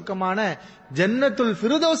உயர்ந்த சொர்க்கமான ஜன்னத்துல்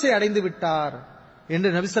ஃபிர்தௌஸை அடைந்து விட்டார்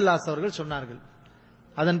என்று நபி ஸல்லல்லாஹு அலைஹி அவர்கள் சொன்னார்கள்.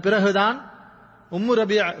 அதன் பிறகுதான் உம்மு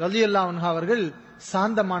ரபியா ரலியல்லாஹு அன்ஹா அவர்கள்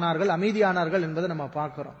சாந்தமானார்கள், அமைதியானார்கள் என்பதை நம்ம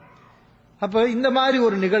பார்க்கிறோம். அப்ப இந்த மாதிரி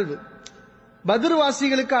ஒரு நிகழ்வு, பத்ர்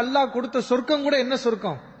வாசிகளுக்கு அல்லாஹ் கொடுத்த சொர்க்கம் கூட என்ன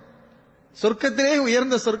சொர்க்கம்? சொர்க்கத்திலே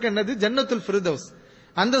உயர்ந்த சொர்க்கம் என்னது? ஜன்னத்துல் ஃபிர்தௌஸ்.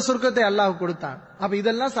 அந்த சொர்க்கத்தை அல்லாஹ் கொடுத்தான். அப்ப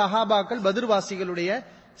இதெல்லாம் சஹாபாக்கள் பத்ர் வாசிகளுடைய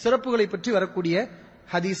சிறப்புகளை பற்றி வரக்கூடிய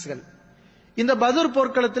ஹதீஸ்கள். இந்த பத்ர்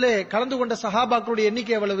போர்க்களத்திலே கலந்து கொண்ட சஹாபாக்களுடைய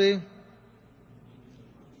எண்ணிக்கை எவ்வளவு?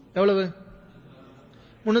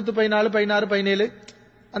 314, 16, 17,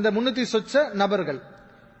 அந்த 300 சொச்ச நபர்கள்.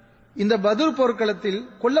 இந்த பத்ர் போர்க்களத்தில்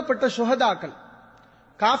கொல்லப்பட்ட சுஹதாக்கள்,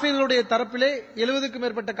 காஃபிர்களுடைய தரப்பிலே 70க்கும்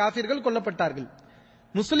மேற்பட்ட காஃபிர்கள் கொல்லப்பட்டார்கள்.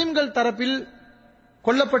 முஸ்லிம்கள் தரப்பில்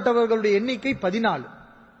கொல்லப்பட்டவர்களுடைய எண்ணிக்கை 14.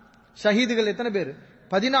 ஷஹீதுகள் எத்தனை பேர்?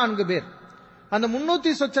 14 பேர். அந்த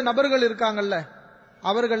 300 சொச்ச நபர்கள் இருக்காங்கல்ல,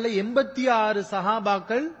 அவர்கள 86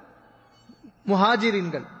 சஹாபாக்கள்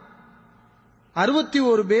முஹாஜிரின்கள்,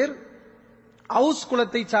 61 பேர் அவுஸ்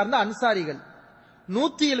குலத்தை சார்ந்த அன்சாரிகள்,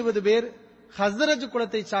 170 பேர் ஹஸ்ரஜ்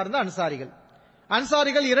குலத்தை சார்ந்த அன்சாரிகள்.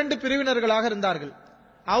 அன்சாரிகள் 2 பிரிவினர்களாக இருந்தார்கள்.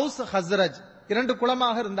 அவுஸ் ஹஸ்ரஜ் 2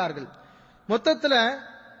 குலமாக இருந்தார்கள். மொத்தத்துல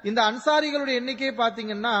இந்த அன்சாரிகளுடைய எண்ணிக்கையை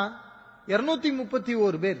பாத்தீங்கன்னா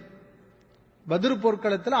 231 பேர். பத்ர்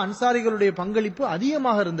போர்க்களத்தில் அன்சாரிகளுடைய பங்களிப்பு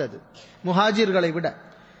அதிகமாக இருந்தது முஹாஜிர்களை விட.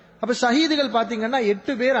 அப்ப ஷஹீதுகள் பாத்தீங்கன்னா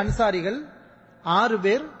 8 பேர் அன்சாரிகள், 6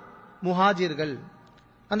 பேர் முஹாஜிர்கள்.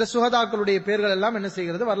 அந்த சுஹதாக்களுடைய பெயர்கள் எல்லாம் என்ன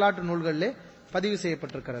செய்கிறது? வரலாற்று நூல்களிலே பதிவு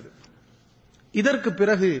செய்யப்பட்டிருக்கிறது. இதற்கு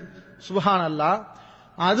பிறகு சுப்ஹான் அல்லாஹ்,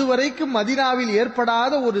 அதுவரைக்கும் மதீனாவில்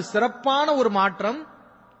ஏற்படாத ஒரு சிறப்பான ஒரு மாற்றம்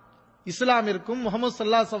இஸ்லாமிற்கும் முஹம்மது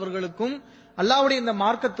ஸல்லல்லாஹு அவர்களுக்கும் அல்லாஹ்வுடைய இந்த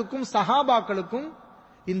மார்க்கத்துக்கும் சஹாபாக்களுக்கும்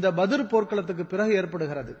இந்த பத்ர் போர்க்களத்துக்கு பிறகு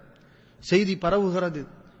ஏற்படுகிறது. செய்தி பரவுகிறது.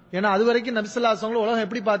 ஏன்னா அதுவரைக்கும் நபி ஸல்லல்லாஹு அலைஹி வஸல்லம் உலகம்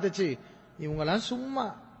எப்படி பார்த்துச்சு? இவங்கெல்லாம் சும்மா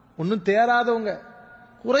ஒன்னும் தேராதவங்க,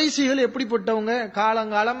 குறைஷிகள் எப்படிப்பட்டவங்க,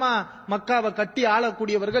 காலங்காலமா மக்காவை கட்டி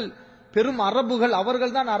ஆளக்கூடியவர்கள், பெரும் அரபுகள்,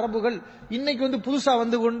 அவர்கள் தான் அரபுகள். இன்னைக்கு புதுசா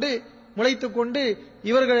வந்து கொண்டு முளைத்துக் கொண்டு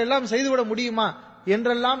இவர்கள் எல்லாம் செய்துவிட முடியுமா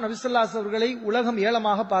என்றெல்லாம் நபி ஸல்லல்லாஹு அலைஹி அவர்களை உலகம்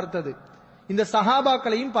ஏளனமாக பார்த்தது, இந்த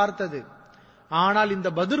சஹாபாக்களையும் பார்த்தது. ஆனால் இந்த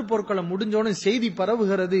பத்ர் போர்க்களம் முடிஞ்சோன்னு செய்தி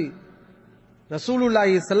பரவுகிறது.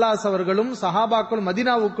 ரசூலுல்லாஹி ஸல்லல்லாஹு அலைஹி அவர்களும் சஹாபாக்களும்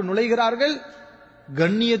மதீனாவுக்கு நுழைகிறார்கள்.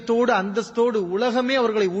 கண்ணியத்தோடு அந்தஸ்தோடு உலகமே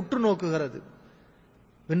அவர்களை உற்று நோக்குகிறது.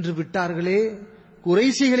 வென்று விட்டார்களே,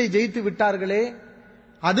 குறைஷிகளை ஜெயித்து விட்டார்களே,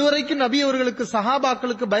 அதுவரைக்கும் நபி அவர்களுக்கு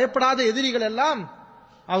சஹாபாக்களுக்கு பயப்படாத எதிரிகள் எல்லாம்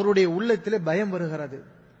அவருடைய உள்ளத்திலே பயம் வருகிறது.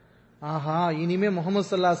 ஆஹா, இனிமே முஹம்மது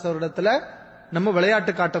ஸல்லல்லாஹு அலைஹி அவரிடத்துல நம்ம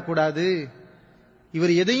விளையாட்டு காட்டக்கூடாது,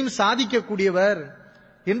 இவர் எதையும் சாதிக்கக்கூடியவர்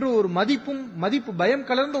என்று ஒரு மதிப்பு பயம்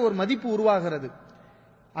கலர்ந்த ஒரு மதிப்பு உருவாகிறது.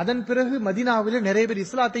 அதன் பிறகு மதீனாவிலே நிறைய பேர்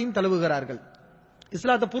இஸ்லாத்தையும் தழுவுகிறார்கள்.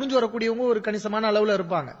 இஸ்லாத்தை புரிஞ்சு வரக்கூடியவங்க ஒரு கணிசமான அளவுல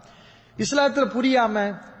இருப்பாங்க. இஸ்லாத்துல புரியாம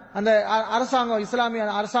அந்த அரசாங்கம், இஸ்லாமிய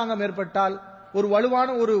அரசாங்கம் ஏற்பட்டால், ஒரு வலுவான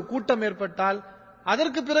ஒரு கூட்டம் ஏற்பட்டால்,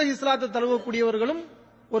 அதற்கு பிறகு இஸ்லாத்தை தழுவக்கூடியவர்களும்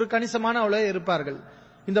ஒரு கணிசமான அளவு இருப்பார்கள்.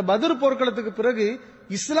 இந்த பத்ர் போர்க்களத்துக்கு பிறகு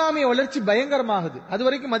இஸ்லாமிய வளர்ச்சி பயங்கரமாகுது.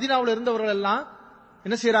 அதுவரைக்கும் மதீனாவில் இருந்தவர்கள் எல்லாம்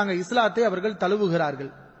என்ன செய்யறாங்க? இஸ்லாத்தை அவர்கள்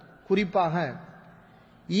தழுவுகிறார்கள். குறிப்பாக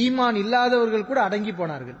ஈமான் இல்லாதவர்கள் கூட அடங்கி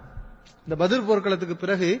போனார்கள். இந்த பத்ர் போர்க்களத்துக்கு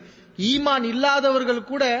பிறகு ஈமான் இல்லாதவர்கள்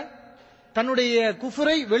கூட தன்னுடைய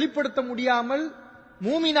குஃபரை வெளிப்படுத்த முடியாமல்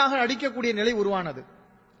மூமினாக நடிக்கக்கூடிய நிலை உருவானது.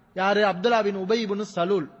 யாரு? அப்துல்லா பின் உபை பின்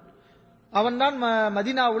சலூல். அவன் தான்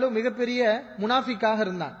மதீனாவில் மிகப்பெரிய முனாஃபிக்காக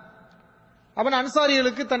இருந்தான். அவன்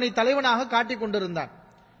அன்சாரிகளுக்கு தன்னை தலைவனாக காட்டிக் கொண்டிருந்தான்.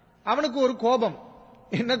 அவனுக்கு ஒரு கோபம்.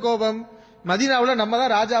 என்ன கோபம்? மதீனாவில் நம்ம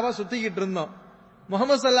தான் ராஜாவா சுத்திக்கிட்டு இருந்தோம்,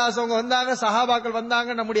 முஹம்மது ஸல்லல்லாஹு அலைஹி வஸல்லம் வந்தாங்க, சஹாபாக்கள் வந்தாங்க,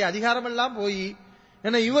 நம்முடைய அதிகாரம் எல்லாம் போய்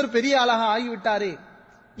ஏன்னா இவர் பெரிய ஆளாக ஆகிவிட்டாரே,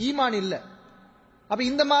 ஈமான் இல்ல. அப்ப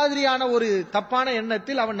இந்த மாதிரியான ஒரு தப்பான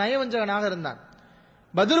எண்ணத்தில் அவன் நயவஞ்சகனாக இருந்தான்.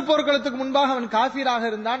 பத்ர் போர்க்களத்துக்கு முன்பாக அவன் காஃபிராக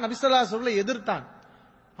இருந்தான், நபி ஸல்லல்லாஹு அலைஹி வஸல்லம் எதிர்த்தான்.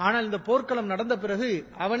 ஆனால் இந்த போர்க்களம் நடந்த பிறகு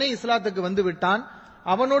அவனே இஸ்லாத்துக்கு வந்து விட்டான்.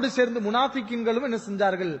 அவனோடு சேர்ந்து முனாஃபிக்கின்களும் என்ன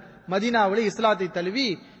செஞ்சார்கள்? மதீனாவிலே இஸ்லாத்தை தழுவி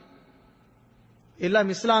எல்லாம்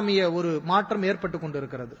இஸ்லாமிய ஒரு மாற்றம் ஏற்பட்டு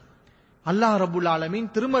கொண்டிருக்கிறது. அல்லாஹ் ரப்புல் ஆலமீன்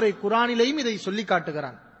திருமறை குர்ஆனிலேயும் இதை சொல்லி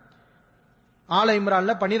காட்டுகிறான். ஆல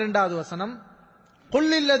இம்ரான்ல 12வது வசனம்,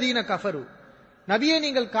 குல்லில்லதீன கஃபரு, நபியே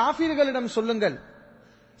நீங்கள் காஃபிர்களிடம் சொல்லுங்கள்,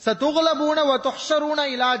 சதுக்லபூன வ துஹ்ஷரூன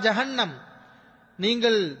இலா ஜஹன்னம்,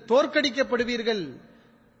 நீங்கள் தோற்கடிக்கப்படுவீர்கள்,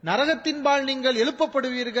 நரகத்தின்பால் நீங்கள்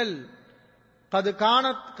எழுப்பப்படுவீர்கள்.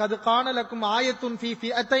 கது கானலக்கும் ஆயத்துன் ஃபீ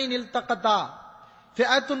ஃபிஅத்தைன் இல்தகதா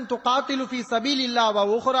ஃபிஅத்துன் துகாத்திலு ஃபீ சபீலில்லாஹ் வ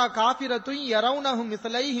உக்ரா காஃபிரத்துன் யரவுனஹும்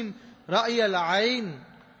மிஸ்லைஹிம் ரஅயல் ஐன்.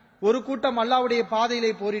 ஒரு கூட்டம் அல்லாஹ்வுடைய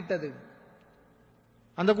பாதையிலே போரிட்டது.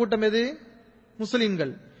 அந்த கூட்டம் எது?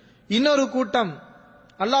 முஸ்லிம்கள். இன்னொரு கூட்டம்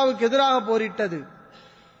அல்லாஹ்வுக்கு எதிராக போரிட்டது.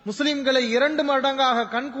 முஸ்லிம்களை 2 மடங்காக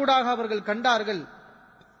கண்கூடாக அவர்கள் கண்டார்கள்.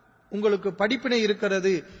 உங்களுக்கு படிப்பினை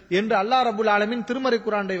இருக்கிறது என்று அல்லாஹ் ரப்புல் ஆலமீன் திருமறை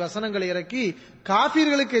குர்ஆனுடைய வசனங்களை இறக்கி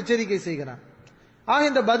காஃபிர்களுக்கு எச்சரிக்கை செய்கிறான். ஆக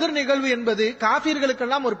இந்த பத்ர் நிகழ்வு என்பது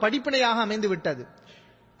காஃபிர்களுக்கெல்லாம் ஒரு படிப்பினையாக அமைந்து விட்டது.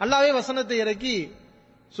 அல்லாஹ்வே வசனத்தை இறக்கி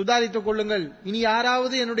சுதாரித்துக் கொள்ளுங்கள், இனி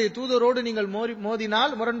யாராவது என்னுடைய தூதரோடு நீங்கள்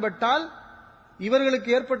மோதினால் முரண்பட்டால் இவர்களுக்கு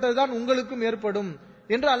ஏற்பட்டதுதான் உங்களுக்கும் ஏற்படும்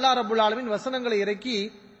என்று அல்லாஹ் ரப்புல் ஆலமீன் வசனங்களை இறக்கி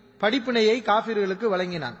படிப்பினையை காஃபிர்களுக்கு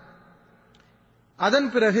வழங்கினான். அதன்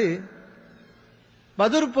பிறகு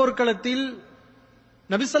பத்ர் போர்க்களத்தில்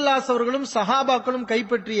நபி ஸல்லல்லாஹு அலைஹி அவர்களும் சஹாபாக்களும்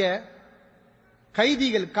கைப்பற்றிய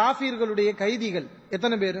கைதிகள், காஃபிர்களுடைய கைதிகள்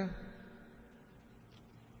எத்தனை பேர்?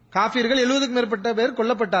 காஃபிர்கள் 70க்கும் மேற்பட்ட பேர்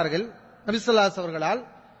கொல்லப்பட்டார்கள் நபி ஸல்லல்லாஹு அலைஹி அவர்களால்.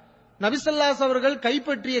 நபி ஸல்லல்லாஹு அலைஹி அவர்கள்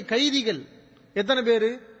கைப்பற்றிய கைதிகள் எத்தனை பேர்?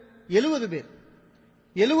 70 பேர்.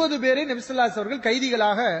 70 பேரை நபி ஸல்லல்லாஹு அலைஹி அவர்கள்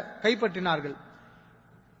கைதிகளாக கைப்பற்றினார்கள்.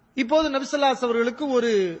 இப்போது நபி ஸல்லல்லாஹு அலைஹி அவர்களுக்கு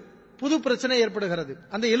ஒரு புது பிரச்சனை ஏற்படுகிறது.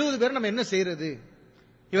 அந்த 70 பேர் நம்ம என்ன செய்யறது?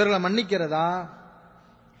 இவர்களை மன்னிக்கிறதா,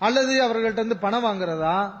 அல்லது அவர்கள்ட்ட இருந்து பணம்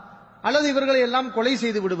வாங்குறதா, அல்லது இவர்களை எல்லாம் கொலை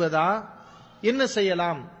செய்து விடுவதா, என்ன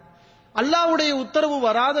செய்யலாம்? அல்லாஹ்வுடைய உத்தரவு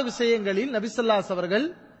வராத விஷயங்களில் நபி ஸல்லல்லாஹு அலைஹி அவர்கள்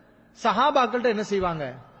சஹாபாக்கள்ட்ட என்ன செய்வாங்க?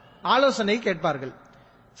 ஆலோசனை கேட்பார்கள்.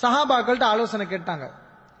 சஹாபாக்கள்ட்ட ஆலோசனை கேட்டாங்க.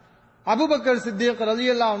 அபூபக்கர் சித்திக்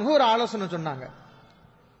ரலியல்லாஹு அன்ஹு ஒரு ஆலோசனை சொன்னாங்க.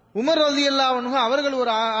 உமர் ரலியல்லாஹு அன்ஹு அவர்கள்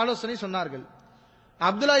ஒரு ஆலோசனை சொன்னார்கள்.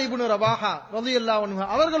 அப்துல்லா இப்னு ரவாஹா ரலியல்லாஹு அன்ஹு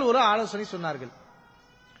அவர்கள் ஒரு ஆலோசனை சொன்னார்கள்.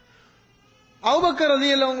 அபூபக்கர்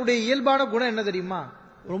ரலியல்லாஹு அன்ஹுடைய இயல்பான குணம் என்ன தெரியுமா?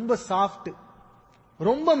 ரொம்ப சாஃப்ட்,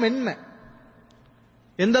 ரொம்ப மென்மை.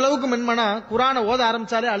 எந்த அளவுக்கு மென்மைனா குர்ஆனை ஓத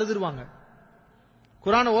ஆரம்பிச்சாலே அழுதுருவாங்க.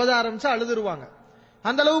 குர்ஆனை ஓத ஆரம்பிச்சா அழுதுருவாங்க.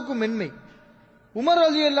 அந்த அளவுக்கு மென்மை. உமர்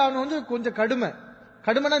ரலியல்லாஹு அன்ஹு வந்து கொஞ்சம்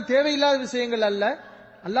கடுமைனா தேவையில்லாத விஷயங்கள் அல்ல,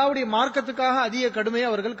 அல்லாஹ்வுடைய மார்க்கத்துக்காக அதிக கடுமையை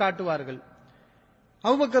அவர்கள் காட்டுவார்கள்.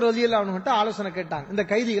 அபூபக்கர் ரலியல்லாஹு அன்ஹு கிட்ட ஆலோசனை கேட்டாங்க, இந்த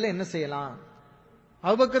கைதிகளை என்ன செய்யலாம்?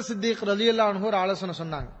 அபூபக்கர் சித்திக் ரலியல்லாஹு அன்ஹு ஒரு ஆலோசனை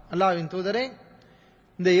சொன்னாங்க. அல்லாஹ்வின் தூதரே,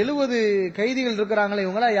 இந்த 70 கைதிகள் இருக்கிறாங்களே,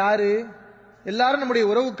 இவங்களா யாரு? எல்லாரும் நம்முடைய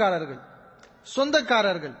உறவுக்காரர்கள்,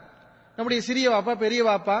 சொந்தக்காரர்கள், நம்முடைய சிறிய வாப்பா, பெரிய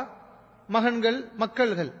வாப்பா, மகன்கள்,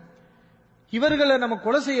 மக்கள்கள். இவர்களை நம்ம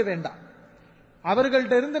கொலை செய்ய வேண்டாம்.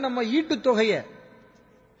 அவர்கள்ட்ட இருந்து நம்ம ஈட்டு தொகையை,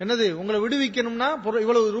 என்னது, உங்களை விடுவிக்கணும்னா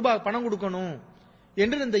இவ்வளவு ரூபாய் பணம் கொடுக்கணும்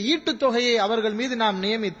என்று இந்த ஈட்டு தொகையை அவர்கள் மீது நாம்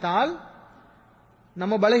நியமித்தால்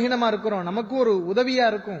நம்ம பலகீனமா இருக்கிறோம், நமக்கு ஒரு உதவியா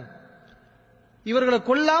இருக்கும். இவர்களை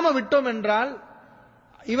கொல்லாம விட்டோம் என்றால்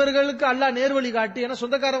இவர்களுக்கு அல்லாஹ் நேர்வழி காட்டி, ஏன்னா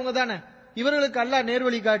சொந்தக்காரவங்க தானே, இவர்களுக்கு அல்லாஹ்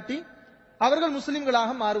நேர்வழி காட்டி அவர்கள்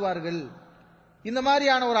முஸ்லிம்களாக மாறுவார்கள். இந்த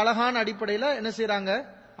மாதிரியான ஒரு அழகான அடிப்படையில் என்ன செய்யறாங்க?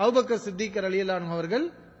 அபூபக்கர் சித்திக் ரலியல்லாஹு அன்ஹு அவர்கள்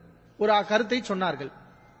ஒரு கருத்தை சொன்னார்கள்.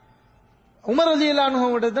 உமர் ரலியல்லாஹு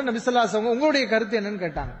அன்ஹு நபி ஸல்லல்லாஹு அலைஹி வஸல்லம் உங்களுடைய கருத்து என்னன்னு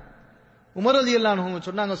கேட்டாங்க. உமர் ரலியல்லாஹு அன்ஹு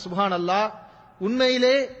சொன்னாங்க, சுப்ஹானல்லாஹ்,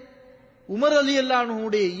 உண்மையிலே உமர் ரலியல்லாஹு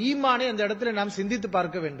அன்ஹுடைய ஈமானை அந்த இடத்துல நாம் சிந்தித்து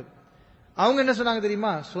பார்க்க வேண்டும். அவங்க என்ன சொன்னாங்க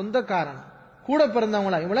தெரியுமா? சொந்தக்காரன், கூட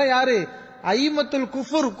பிறந்தவங்களா, இவங்களா யாரு? ஐமத்துல்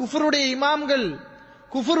குஃபுர், குஃபருடைய இமாம்கள்,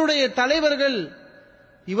 குஃபருடைய தலைவர்கள்,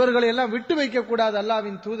 இவர்களை எல்லாம் விட்டு வைக்க கூடாது.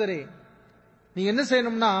 அல்லாஹ்வின் தூதரே, நீங்க என்ன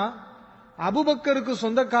செய்யணும்னா, அபூபக்கருக்கு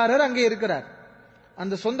சொந்தக்காரர் அங்கே இருக்கிறார்,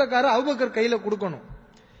 அந்த சொந்தக்காரர் அபூபக்கர் கையில கொடுக்கணும்.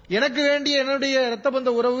 எனக்கு வேண்டிய என்னுடைய இரத்த பந்த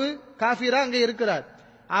உறவு காஃபிரா அங்கே இருக்கிறார்,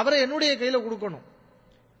 அவரை என்னுடைய கையில கொடுக்கணும்.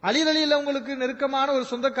 அலி ரலியல்லாஹு உங்களுக்கு நெருக்கமான ஒரு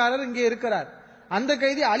சொந்தக்காரர் இங்கே இருக்கிறார், அந்த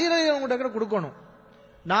கைதி அலி ரலியல்லாஹு கிட்ட கொடுக்கணும்.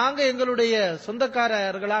 நாங்க எங்களுடைய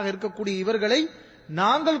சொந்தக்காரர்களாக இருக்கக்கூடிய இவர்களை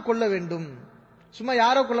நாங்கள் கொல்ல வேண்டும், சும்மா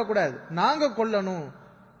யாரோ கொல்லக்கூடாது, நாங்க கொல்லணும்.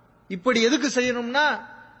 இப்படி எதுக்கு செய்யணும்னா,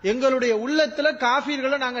 எங்களுடைய உள்ளத்துல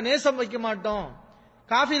காஃபிர்களை நாங்க நேசம் வைக்க மாட்டோம்,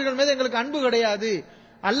 காஃபிர்கள் மீது எங்களுக்கு அன்பு கிடையாது,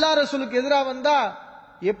 அல்லாஹ் ரசூலுக்கு எதிராக வந்தா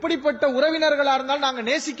எப்படிப்பட்ட உறவினர்களா இருந்தாலும் நாங்க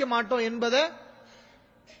நேசிக்க மாட்டோம் என்பதை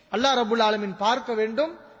அல்லாஹ் ரப்புல் ஆலமீன் பார்க்க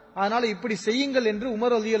வேண்டும். அதனால இப்படி செய்யுங்கள் என்று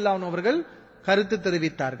உமர் ரலியல்லாஹு அன்ஹு அவர்கள் கருத்து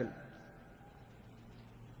தெரிவித்தார்கள்.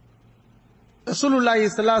 ரசூலுல்லாஹி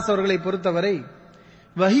ஸல்லல்லாஹு அலைஹி அவர்களை பொறுத்தவரை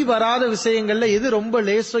வஹி வராத விஷயங்கள்ல எது ரொம்ப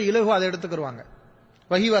லேசோ இலகோ அதை எடுத்துக்கிடுவாங்க.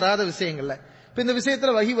 வஹி வராத விஷயங்கள்ல, இப்ப இந்த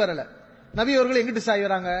விஷயத்துல வஹி வரல, நபி அவர்கள் எங்கிட்டு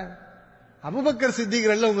சாய்வறாங்க? அபூபக்கர் சித்திக்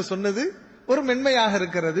அவங்க சொன்னது ஒரு மென்மையாக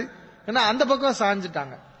இருக்கிறது, ஏன்னா அந்த பக்கம்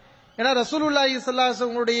சாஞ்சிட்டாங்க. ஏன்னா ரசூலுல்லாஹி ஸல்லல்லாஹு அலைஹி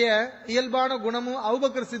வஸல்லம் இயல்பான குணமும்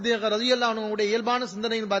அபூபக்கர் சித்திக் ரலியல்லாஹு அன்ஹு இயல்பான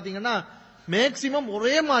சிந்தனைன்னு பாத்தீங்கன்னா மேக்சிமம்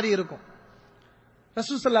ஒரே மாதிரி இருக்கும்.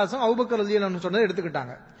 ரசூல் ஸல்லல்லாஹு அலைஹி வஸல்லம் அபூபக்கர் ரலியல்லாஹு அன்ஹு சொன்னதை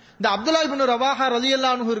எடுத்துக்கிட்டாங்க. இந்த அப்துல்லா இப்னு ரவாஹா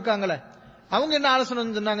ரலியல்லாஹு அன்ஹு இருக்காங்களே, அவங்க என்ன ஆலோசனை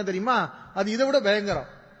சொன்னாங்க தெரியுமா? அது இதை விட பயங்கரம்.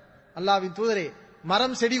 அல்லாஹ்வின் தூதரே,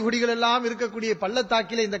 மரம் செடி கொடிகள் எல்லாம் இருக்கக்கூடிய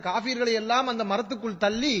பள்ளத்தாக்கில இந்த காஃபிர்களை எல்லாம் அந்த மரத்துக்குள்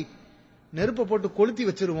தள்ளி நெருப்பை போட்டு கொளுத்தி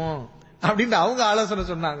வச்சிருவோம் அப்படின்னு அவங்க ஆலோசனை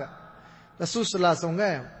சொன்னாங்க. ரசூல் ஸல்லல்லாஹு அலைஹி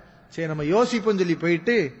வஸல்லம் சரி நம்ம யோசிப்போம் சொல்லி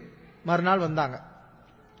போயிட்டு மறுநாள் வந்தாங்க.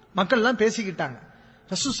 மக்கள் எல்லாம் பேசிக்கிட்டாங்க.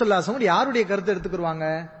 ரசூல் ஸல்லல்லாஹு அலைஹி வஸல்லம் யாருடைய கருத்தை எடுத்துக்கிடுவாங்க?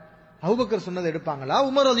 அபூபக்கர் சொன்னதை எடுப்பாங்களா,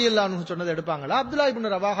 உமர் ரலியல்லாஹு அன்ஹு சொன்னதை எடுப்பாங்களா, அப்துல்லா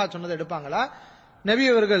இப்னு ரவாஹா சொன்னதை எடுப்பாங்களா? நபி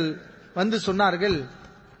அவர்கள் வந்து சொன்னார்கள்,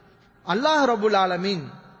 அல்லாஹ் ரப்புல் ஆலமீன்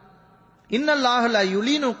இன்னல்லாஹ லா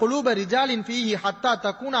யுலீனு குலூப ரிஜாலின் ஃபீஹி ஹத்தா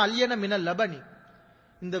தகூன அல்யன மினல் லபனி.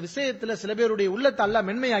 இந்த விஷயத்துல சில பேருடைய உள்ளத்தை அல்லாஹ்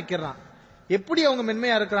மென்மையாக்கிறான். எப்படி அவங்க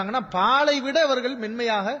மென்மையா இருக்கிறாங்கன்னா, பாலை விட அவர்கள்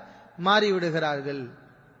மென்மையாக மாறி விடுகிறார்கள்.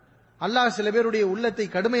 அல்லாஹ் சில பேருடைய உள்ளத்தை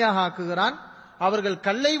கடுமையாக ஆக்குகிறான், அவர்கள்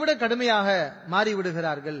கல்லை விட கடுமையாக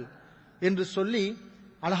மாறிவிடுகிறார்கள் என்று சொல்லி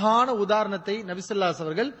அழகான உதாரணத்தை நபி ஸல்லல்லாஹு அலைஹி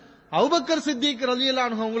அவர்கள் அபூபக்கர் சித்திக் ரலியல்லாஹு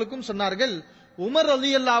அன்ஹு அவங்களுக்கும் சொன்னார்கள், உமர்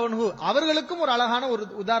ரலியல்லாஹு அன்ஹு அவர்களுக்கும் ஒரு அழகான ஒரு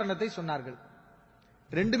உதாரணத்தை சொன்னார்கள்.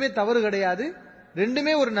 ரெண்டுமே தவறு கிடையாது,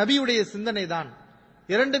 ரெண்டுமே ஒரு நபியுடைய சிந்தனை தான்,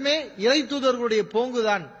 இரண்டுமே இறை தூதர்களுடைய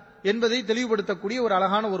போங்குதான் என்பதை தெளிவுபடுத்தக்கூடிய ஒரு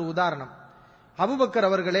அழகான ஒரு உதாரணம். அபூபக்கர்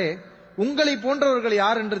அவர்களே, உங்களை போன்றவர்கள்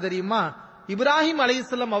யார் என்று தெரியுமா? இப்ராஹிம்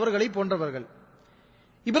அலைஹிஸ்ஸலாம் அவர்களை போன்றவர்கள்.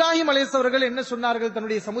 இப்ராஹிம் அலைஹிஸ்ஸலாம் அவர்கள் என்ன சொன்னார்கள்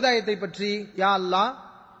தன்னுடைய சமுதாயத்தை பற்றி? யா அல்லாஹ்,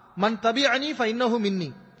 மன் தபிஅனி ஃபஇன்னஹு மின்னி,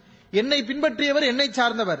 என்னை பின்பற்றியவர் என்னை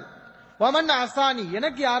சார்ந்தவர். வமன் அஸானி,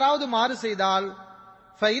 எனக்கு யாராவது மாறு செய்தால்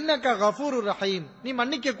ஃபஇன்னக கஃபூருர் ரஹீம், நீ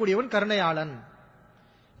மன்னிக்க கூடியவன், கருணையாளன்.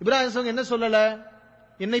 இப்ராஹிம் என்ன சொல்லல?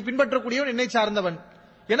 என்னை பின்பற்றக்கூடியவன் என்னை சார்ந்தவன்,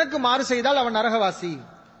 எனக்கு மாறு செய்தால் அவன் நரகவாசி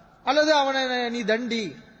அல்லது அவனை நீ தண்டி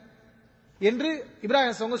என்று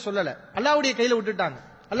இப்ராஹிம் சொல்லல. அல்லாஹ்வுடைய கையில விட்டுட்டாங்க,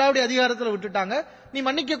 அல்லாஹ்வுடைய அதிகாரத்தில் விட்டுட்டாங்க. நீ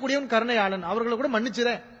மன்னிக்க கூடியவன், கருணையாளன், அவர்களை கூட மன்னிச்சிர,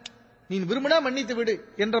 நீ விரும்பினா மன்னித்து விடு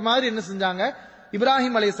என்ற மாதிரி என்ன செஞ்சாங்க?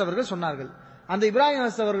 இப்ராஹிம் அலைஹிஸ்ஸலாம் அவர்கள் சொன்னார்கள். அந்த இப்ராஹிம்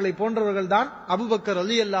அலைஹிஸ்ஸலாம் அவர்களை போன்றவர்கள் தான் அபூபக்கர்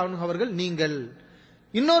ரலியல்லாஹு அன்ஹு அவர்கள். நீங்கள்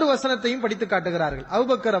இன்னொரு வசனத்தையும் படித்து காட்டுகிறார்கள்.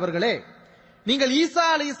 அபூபக்கர் அவர்களே, நீங்கள் ஈசா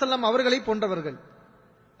அலைஹிஸ்ஸலாம் அவர்களை போன்றவர்கள்.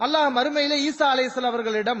 அல்லாஹ் மறுமையிலே ஈசா அலைஹிஸ்ஸலாம்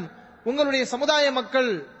அவர்களிடம், உங்களுடைய சமுதாய மக்கள்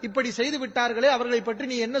இப்படி செய்து விட்டார்களே, அவர்களை பற்றி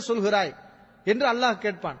நீ என்ன சொல்கிறாய் என்று அல்லாஹ்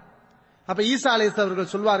கேட்பான். அப்ப ஈசா அலைஹிஸ்ஸலாம்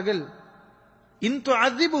அவர்கள் சொல்வார்கள், இன்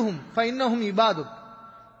துஅஸிபுஹும் ஃபஇன்னஹும் இபாதுக்,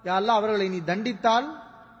 யா அல்லாஹ், அவர்களை நீ தண்டித்தால்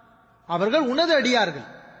அவர்கள் உனது அடியார்கள்,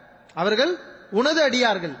 அவர்கள் உனது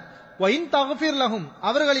அடியார்கள். வ இன் தக்ஃபிர் லஹும்,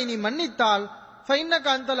 அவர்களை நீ மன்னித்தால் ஃபஇன்னக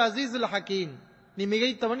அன்தல் அஸீஸுல் ஹகீம், நீ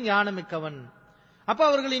மிகைத்தவன், ஞானமிக்கவன். அப்ப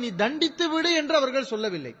அவர்களை நீ தண்டித்து விடு என்று அவர்கள்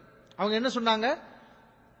சொல்லவில்லை. அவங்க என்ன சொன்னாங்க?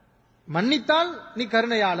 மன்னித்தால் நீ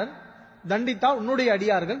கருணையாளன், தண்டித்தால் உன்னுடைய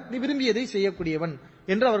அடியார்கள், நீ விரும்பியதை செய்யக்கூடியவன்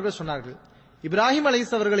என்று அவர்கள் சொன்னார்கள். இப்ராஹிம்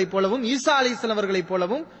அலைஹிஸ்ஸலாம் அவர்களைப் போலவும் ஈசா அலைஹிஸ்ஸலாம் அவர்களைப்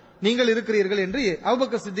போலவும் நீங்கள் இருக்கிறீர்கள் என்று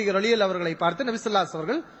அபூபக்கர் சித்திக் ரலியல்லாஹு அவர்களை பார்த்து நபி ஸல்லல்லாஹு அலைஹி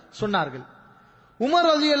அவர்கள் சொன்னார்கள். உமர்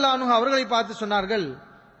ரலியல்லாஹு அன்ஹு அவர்களை பார்த்து சொன்னார்கள்,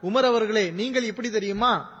 உமர் அவர்களே, நீங்கள் எப்படி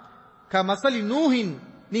தெரியுமா? க மஸலி நூஹின்,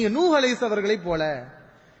 நீங்க நூஹ் அலைஹிஸ்ஸலாம் அவர்களை போல.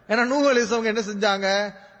 ஏன்னா நூஹ் அலைஹிஸ்ஸலாம் என்ன செஞ்சாங்க?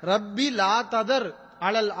 ரப்பி லா ததர்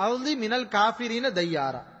அலல் அர்தி மினல் காஃபிரீன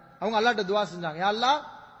தையாரா, அவங்க அல்லாஹ்ட்ட துஆ செஞ்சாங்க, யா அல்லாஹ்,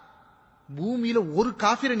 பூமியில ஒரு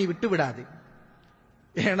காஃபிரை நீ விட்டு விடாதே.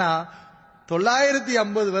 ஏன்னா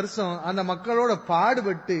 950 வருஷம் அந்த மக்களோட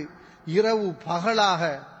பாடுபட்டு இரவு பகலாக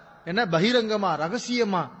என்ன பகிரங்கமா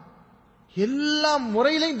ரகசியமா எல்லா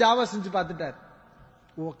முறையிலையும் தாவா செஞ்சு பார்த்துட்டார்.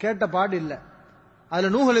 கேட்ட பாடு இல்ல.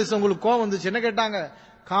 அதுல நூஹ் அலைஹிஸ்ஸலாம் உங்களுக்கு கோவம் வந்துச்சு. என்ன கேட்டாங்க?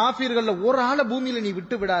 காஃபிர்கள்ல ஒரு ஆளை பூமியில நீ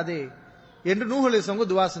விட்டு விடாதே என்று நூஹ்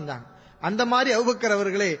அலைஹிஸ்ஸலாம் துஆ செஞ்சாங்க. அந்த மாதிரி அபூபக்கர்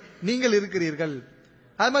அவர்களே, நீங்கள் இருக்கிறீர்கள்.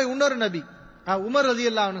 அது மாதிரி இன்னொரு நபி உமர்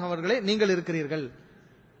ரலியல்லாஹு அன்ஹு அவர்களே, நீங்கள் இருக்கிறீர்கள்.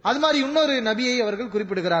 அது மாதிரி இன்னொரு நபியை அவர்கள்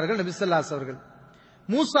குறிப்பிடுகிறார்கள். நபி ஸல்லல்லாஹு அலைஹி அவர்கள்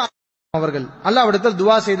மூசா அவர்கள் அல்லாஹ்விடத்தில்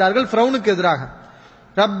துஆ செய்தார்கள் ஃபிரௌனுக்கு எதிராக.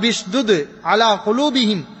 ரப்பிஷ்துத் அலா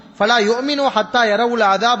குலூபிஹிம் ஃபலா யுமினு ஹத்தா யரவுல்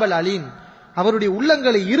அஸாபல் அலீம், அவருடைய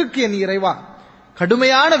உள்ளங்களை இறுக்கு என் இறைவா,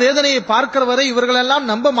 கடுமையான வேதனையை பார்க்கிற வரை இவர்களெல்லாம்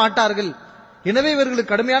நம்ப மாட்டார்கள், எனவே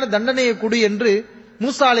இவர்களுக்கு கடுமையான தண்டனையை கொடு என்று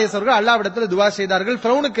மூசா அலைஹிஸ்ஸலாம் அவர்கள் அல்லாஹ்விடத்தில் துஆ செய்தார்கள்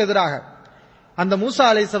ஃபிரௌனுக்கு எதிராக. அந்த மூசா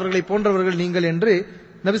அலைஹிஸ்ஸலாம் அவர்களை போன்றவர்கள் நீங்கள் என்று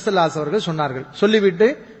நபி ஸல்லல்லாஹு அலைஹி அவர்கள் சொன்னார்கள். சொல்லிவிட்டு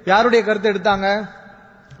யாருடைய கருத்தை எடுத்தாங்க?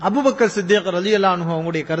 அபூபக்கர் சித்திக் ரலியல்லாஹு அன்ஹு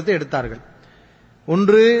அவங்களுடைய கருத்தை எடுத்தார்கள்.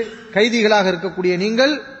 ஒன்று, கைதிகளாக இருக்கக்கூடிய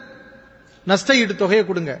நீங்கள் நஷ்ட ஈட்டு தொகையை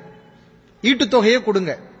கொடுங்க, ஈட்டு தொகையை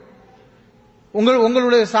கொடுங்க.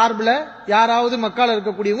 உங்களுடைய சார்பில் யாராவது மக்கள்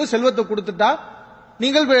இருக்கக்கூடியவங்க செல்வத்தை கொடுத்துட்டா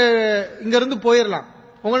நீங்கள் இங்க இருந்து போயிடலாம்,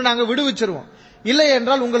 உங்களை நாங்க விடுவிச்சிருவோம், இல்லை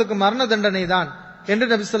என்றால் உங்களுக்கு மரண தண்டனை தான் என்று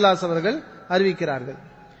நபி ஸல்லல்லாஹு அலைஹி அவர்கள் அறிவிக்கிறார்கள்.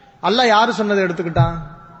 அல்லாஹ் யாரு சொன்னதை எடுத்துக்கிட்டான்?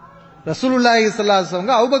 ரசூலுல்லாஹி ஸல்லல்லாஹு அலைஹி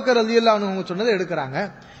வஸல்லம் அபூபக்கர் ரலியல்லாஹு அன்ஹு சொன்னதை எடுக்கிறாங்க.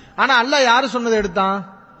 ஆனா அல்லாஹ் யாரு சொன்னதை எடுத்தான்?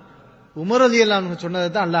 உமர் ரலியல்லாஹு அன்ஹு சொன்னதை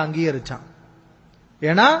தான் அல்லாஹ் அங்கீகரிச்சான்.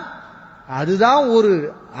 ஏன்னா அதுதான் ஒரு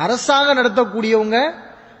அரசாங்கம் நடத்தக்கூடியவங்க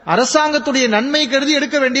அரசாங்கத்துடைய நன்மை கருதி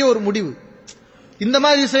எடுக்க வேண்டிய ஒரு முடிவு. இந்த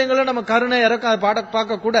மாதிரி விஷயங்களை நம்ம கருணை இறக்க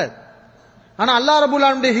பார்க்க கூடாது. ஆனா அல்லாஹ் ரப்பல்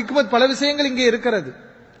ஆலமீனுடைய ஹிக்மத் பல விஷயங்கள் இங்கே இருக்கிறது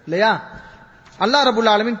இல்லையா? அல்லாஹ்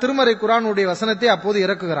ரப்பல் ஆலமீன் திருமறை குர்ஆனுடைய வசனத்தை அப்போது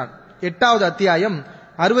இறக்குகிறான். 8வது அத்தியாயம்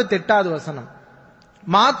 68வது வசனம்.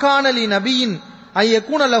 மாகானலி நபியின்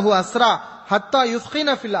ஐயக்கூன லஹு அஸ்ரா ஹத்தா யுஸ்கின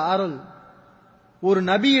ஃபில் அர்ல், ஒரு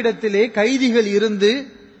நபியிடத்திலே கைதிகள் இருந்து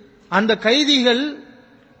அந்த கைதிகள்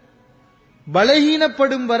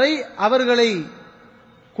பலகீனப்படும் வரை அவர்களை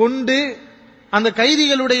கொண்டு அந்த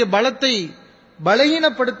கைதிகளுடைய பலத்தை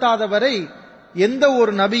பலகீனப்படுத்தாத வரை எந்த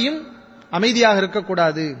ஒரு நபியும் அமைதியாக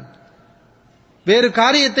இருக்கக்கூடாது. வேறு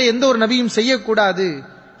காரியத்தை எந்த ஒரு நபியும் செய்யக்கூடாது.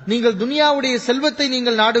 நீங்கள் துனியாவுடைய செல்வத்தை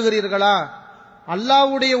நீங்கள் நாடுகிறீர்களா?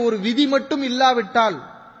 அல்லாஹ்வுடைய ஒரு விதி மட்டும் இல்லாவிட்டால்,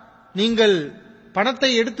 நீங்கள் பணத்தை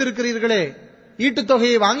எடுத்திருக்கிறீர்களே, ஈட்டுத்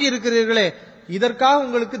தொகையை வாங்கி இருக்கிறீர்களே, இதற்காக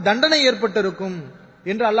உங்களுக்கு தண்டனை ஏற்பட்டிருக்கும்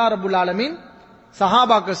என்று அல்லாஹ் ரப்புல் ஆலமீன்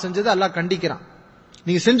சஹாபாக்கள் செஞ்சது அல்லாஹ் கண்டிக்கிறான்.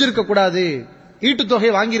 நீங்க செஞ்சிருக்க கூடாது, ஈட்டுத்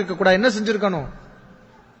தொகையை வாங்கி இருக்க கூடாது. என்ன செஞ்சிருக்கணும்?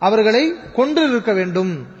 அவர்களை கொன்று இருக்க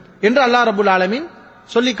வேண்டும் என்று அல்லாஹ் ரப்புல் ஆலமீன்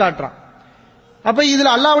சொல்லி காட்டுறான். அப்ப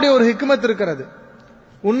இதுல அல்லாஹ்வுடைய ஒரு ஹிக்மத் இருக்கிறது.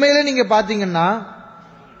 உண்மையிலே நீங்க பாத்தீங்கன்னா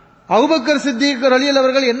அபூபக்கர் சித்திக் ரலியல்லாஹு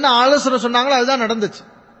அவர்கள் என்ன ஆலோசனை சொன்னாங்களோ அதுதான் நடந்துச்சு.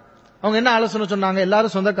 அவங்க என்ன ஆலோசனை சொன்னாங்க?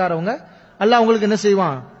 எல்லாரும் சொந்தக்காரவங்க, அல்லாஹ் அவங்களுக்கு என்ன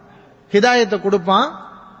செய்வான்? ஹிதாயத்தை கொடுப்பான்,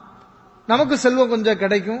 நமக்கு செல்வம் கொஞ்சம்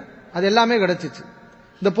கிடைக்கும். அது எல்லாமே கிடைச்சிச்சு.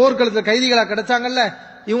 இந்த போர்க்களத்துல கைதிகளா கிடைச்சாங்கல்ல,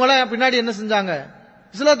 இவங்களாம் பின்னாடி என்ன செஞ்சாங்க?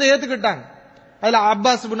 இஸ்லாத்தை ஏத்துக்கிட்டாங்க. அதுல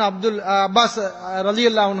அப்பாஸ் பின் அப்பாஸ்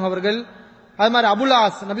ரலியல்லாஹு அன்ஹு அவர்கள், அது மாதிரி அபுல்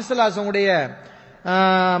ஆஸ் நபி ஸல்லல்லாஹு அலைஹி வஸல்லம் உடைய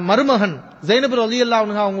மருமகன் ஸைனப் ரலியல்லாஹு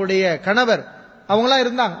அன்ஹா அவங்களுடைய கணவர், அவங்களாம்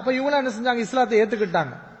இருந்தாங்க. அப்ப இவங்களாம் என்ன செஞ்சாங்க? இஸ்லாத்தை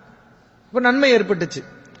ஏத்துக்கிட்டாங்க. அப்ப நன்மை ஏற்பட்டுச்சு.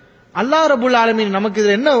 அல்லாஹ் ரப்புல் ஆலமீன் நமக்கு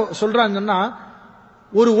இதுல என்ன சொல்றாங்கன்னா,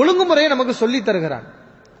 ஒரு ஒழுங்குமுறையை நமக்கு சொல்லி தருகிறான்.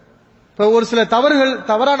 இப்ப ஒரு சில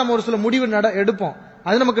தவறா நம்ம ஒரு சில முடிவு எடுப்போம்,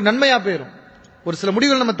 அது நமக்கு நன்மையா போயிடும். ஒரு சில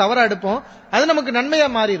முடிவுகள் நம்ம தவறா எடுப்போம், அது நமக்கு நன்மையா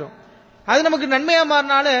மாறிடும். அது நமக்கு நன்மையா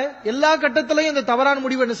மாறினால எல்லா கட்டத்திலையும் இந்த தவறான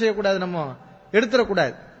முடிவு என்ன செய்யக்கூடாது? நம்ம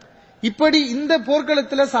எடுத்துடக்கூடாது. இப்படி இந்த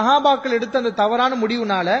போர்க்களத்துல சஹாபாக்கள் எடுத்த அந்த தவறான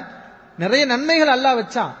முடிவுனால நிறைய நன்மைகள் அல்லாஹ்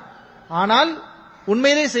வச்சான். ஆனால்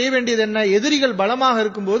உண்மையிலே செய்ய வேண்டியது என்ன? எதிரிகள் பலமாக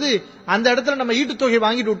இருக்கும்போது அந்த இடத்துல நம்ம ஈட்டுத் தொகை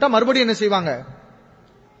வாங்கிட்டு விட்டா மறுபடியும் என்ன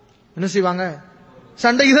செய்வாங்க?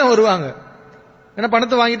 சண்டைக்கு தான் வருவாங்க. ஏன்னா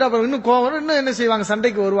பணத்தை வாங்கிட்டா அப்புறம் இன்னும் கோவம், இன்னும் என்ன செய்வாங்க?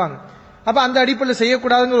 சண்டைக்கு வருவாங்க. அப்ப அந்த அடிப்படையில்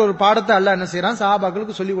செய்யக்கூடாதுங்கிற ஒரு பாடத்தை அல்லாஹ் என்ன செய்யறான்?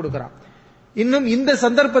 சஹாபாக்களுக்கு சொல்லிக் கொடுக்கிறான். இன்னும் இந்த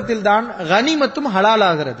சந்தர்ப்பத்தில் தான் கனிமத்தும் ஹலால்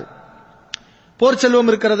ஆகிறது. போர் செல்வம்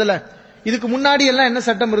இருக்கிறதுல இதுக்கு முன்னாடி எல்லாம் என்ன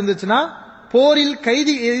சட்டம் இருந்துச்சுன்னா, போரில்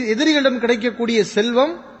எதிரிகளிடம் கிடைக்கக்கூடிய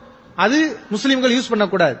செல்வம் அது முஸ்லிம்கள் யூஸ்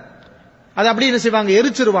பண்ணக்கூடாது. அது அப்படி என்ன செய்வாங்க?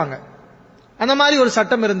 எரிச்சிருவாங்க. அந்த மாதிரி ஒரு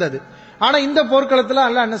சட்டம் இருந்தது. ஆனா இந்த போர்க்களத்துல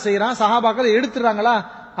அல்லாஹ் என்ன செய்யறான்? சஹாபாக்கள் எடுத்துறாங்களா,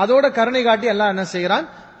 அதோட கருணை காட்டி அல்லாஹ் என்ன செய்யறான்?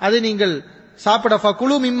 அதை நீங்கள் சாப்பிட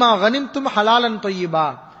ஃபகுலு மிம்மா கனிம்தும் ஹலாலன் தொய்யிபா,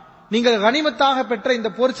 நீங்கள் கனிமத்தாக பெற்ற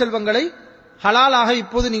இந்த போர் செல்வங்களை ஹலாலாக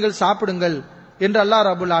இப்போது நீங்கள் சாப்பிடுங்கள் என்று அல்லாஹ்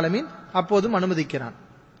ரப்புல் ஆலமீன் அப்போதும் அனுமதிக்கிறான்.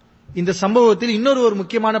 இந்த சம்பவத்தில் இன்னொரு ஒரு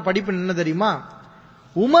முக்கியமான படிப்பு என்ன தெரியுமா?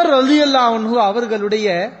 உமர் ரலியல்லாஹு அன்ஹு அவர்களுடைய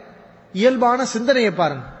இயல்பான சிந்தனையை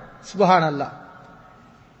பாருங்க. சுப்ஹானல்லாஹ்.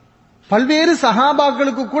 பல்வேறு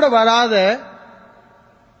சஹாபாக்களுக்கு கூட வராத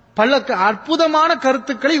பல அற்புதமான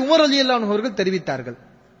கருத்துக்களை உமர் ரலியல்லாஹு அன்ஹு அவர்கள் தெரிவித்தார்கள்.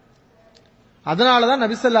 அதனாலதான்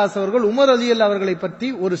நபி ஸல்லல்லாஹு அலைஹி அவர்கள் உமர் ரலியல்லாஹு அவர்களை பற்றி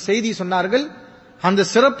ஒரு செய்தி சொன்னார்கள். அந்த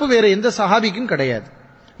சிறப்பு வேற எந்த சஹாபிக்கும் கிடையாது.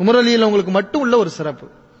 உமர் ரலியல்லாஹு அவங்களுக்கு மட்டும் உள்ள ஒரு சிறப்பு.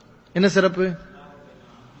 என்ன சிறப்பு?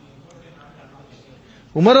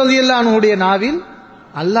 உமர் ரலியல்லாஹு அன்ஹுடைய நாவில்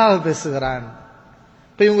அல்லாஹ் பேசுகிறான்.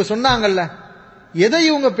 இப்ப இவங்க சொன்னாங்கல்ல, எதை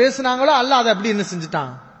இவங்க பேசினாங்களோ அல்லாஹ் அதை அப்படி என்ன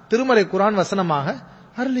செஞ்சுட்டான்? திருமறை குர்ஆன் வசனமாக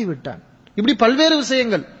அருளி விட்டான். இப்படி பல்வேறு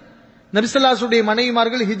விஷயங்கள். நபி ஸல்லல்லாஹு அலைஹி வஸல்லம்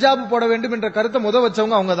மனைவிமார்கள் ஹிஜாப் போட வேண்டும் என்ற கருத்தை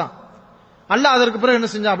வச்சவங்க அவங்க தான். அல்லாஹ் அதற்கு பிறகு என்ன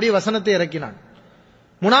செஞ்சான்? அப்படியே வசனத்தை இறக்கினான்.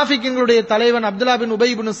 முனாஃபிக்கின்களுடைய தலைவன் அப்துல்லா பின் உபை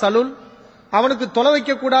பின் சலூல், அவனுக்கு தொலை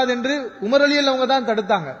வைக்க கூடாது என்று உமர் ரலியல்லாஹு அவங்க தான்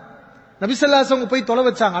தடுத்தாங்க. நபி ஸல்லல்லாஹு அலைஹி வஸல்லம் போய் தொலை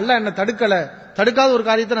வச்சாங்க. அல்லாஹ் என்ன தடுக்காத ஒரு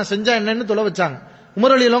காரியத்தை நான் செஞ்சா என்னன்னு தொலை வச்சாங்க.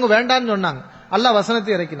 உமர் ரலியல்லாஹு அவங்க வேண்டான்னு சொன்னாங்க. அல்லாஹ்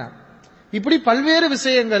வசனத்தை இறக்கினான். இப்படி பல்வேறு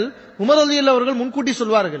விஷயங்கள் உமர் ரலியல்லாஹு அவர்கள் முன்கூட்டி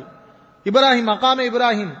சொல்வார்கள். இப்ராஹிம் மகாமே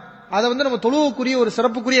இப்ராஹிம், அதை நம்ம தொழுவுக்குரிய ஒரு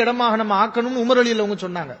சிறப்புக்குரிய இடமாக நம்ம ஆக்கணும்னு உமர் ரலியல்லாஹு அவங்க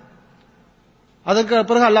சொன்னாங்க. அதற்கு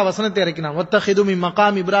பிறகு அல்லாஹ் வசனத்தை இறக்கினான். வத்தஹிது மின்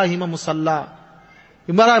மகாம் இப்ராஹிம முஸல்லா,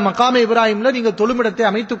 மகாமே இப்ராஹிம்ல நீங்க தொழுமிடத்தை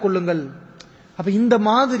அமைத்துக் கொள்ளுங்கள். அப்ப இந்த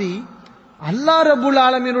மாதிரி அல்லாஹ் ரப்புல்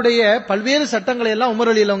ஆலமீனுடைய பல்வேறு சட்டங்களை எல்லாம் உமர்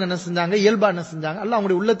ரலியல்லாஹு அவங்க என்ன செஞ்சாங்க? இயல்பா என்ன செஞ்சாங்க? அல்லாஹ்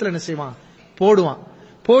அவங்களுடைய உள்ளத்துல என்ன செய்வான்?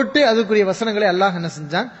 போட்டு அதுக்குரிய வசனங்களை அல்லாஹ் என்ன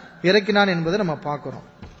செஞ்சான்? இறக்கினான் என்பதை நம்ம பார்க்கிறோம்.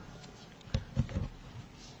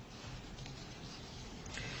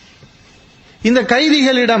 இந்த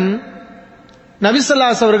கைதிகளிடம் நபி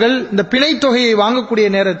ஸல்லல்லாஹு அலைஹி அவர்கள் இந்த பிணை தொகையை வாங்கக்கூடிய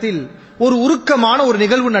நேரத்தில் ஒரு உருக்கமான ஒரு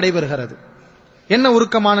நிகழ்வு நடைபெறுகிறது. என்ன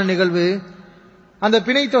உருக்கமான நிகழ்வு? அந்த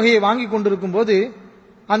பிணை தொகையை வாங்கி கொண்டிருக்கும் போது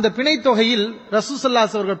அந்த பிணை தொகையில் ரசூல் ஸல்லல்லாஹு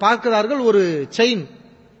அலைஹி அவர்கள் பார்க்கிறார்கள், ஒரு செயின்,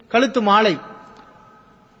 கழுத்து மாலை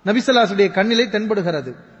நபி ஸல்லல்லாஹு அலைஹி வஸல்லம் கண்ணிலே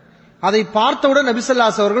தென்படுகிறது. அதை பார்த்தவுடன் நபி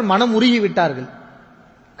ஸல்லல்லாஹு அலைஹி அவர்கள் மனம் உருகி விட்டார்கள்,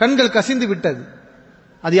 கண்கள் கசிந்து விட்டது.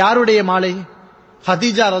 அது யாருடைய மாலை?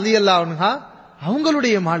 ஹதீஜா ரலியல்லாஹு அன்ஹா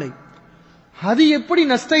அவங்களுடைய மாலை. அது எப்படி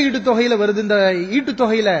நஷ்ட ஈட்டு தொகையில வருது? இந்த ஈட்டு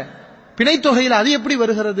தொகையில, பிணை தொகையில அது எப்படி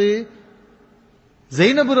வருகிறது?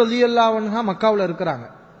 ஸைனப் ரலியல்லாஹு அன்ஹா மக்காவுல இருக்கிறாங்க.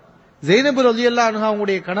 ஜெய்னப் ரலியல்லாஹு அன்ஹா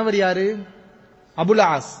அவங்களுடைய கணவர் யாரு? அபுல்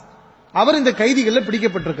ஆஸ். அவர் இந்த கைதிகள்ல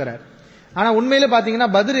பிடிக்கப்பட்டிருக்கிறார். ஆனா உண்மையில பாத்தீங்கன்னா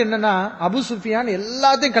பத்ர் என்னன்னா, அபு சுஃபியான்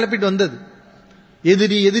எல்லாத்தையும் கிளப்பிட்டு வந்தது.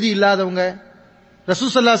 எதிரி இல்லாதவங்க,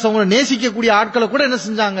 ரசூல் ஸல்லல்லாஹு அலைஹி வஸல்லம் நேசிக்கக்கூடிய ஆட்களை கூட என்ன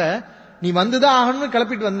செஞ்சாங்க, நீ வந்துதான் ஆகணும்னு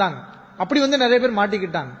கிளப்பிட்டு வந்தாங்க. அப்படி வந்து நிறைய பேர்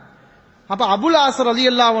மாட்டிக்கிட்டாங்க. அப்ப அபுல் ஆஸ்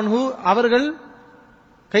ரலியல்லாஹு அன்ஹு அவர்கள்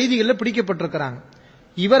கைதிகள்ல பிடிக்கப்பட்டிருக்கிறாங்க.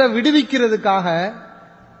 இவரை விடுவிக்கிறதுக்காக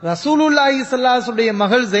ரசூலுல்லாஹி ஸல்லல்லாஹு அலைஹி வஸல்லம்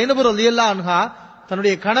மகள் ஜைனப் ரலியல்லாஹு அன்ஹா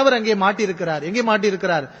தன்னுடைய கணவர் அங்கே மாட்டியிருக்கிறார். எங்கே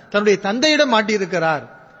மாட்டியிருக்கிறார்? தன்னுடைய தந்தையிடம் மாட்டியிருக்கிறார்.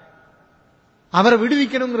 அவரை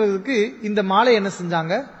விடுவிக்கணுங்கிறதுக்கு இந்த மாலை என்ன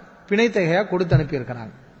செஞ்சாங்க, பிணைத்தகையா கொடுத்து அனுப்பி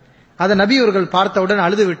இருக்கிறாங்க. அதை நபி அவர்கள் பார்த்தவுடன்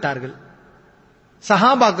அழுது விட்டார்கள்.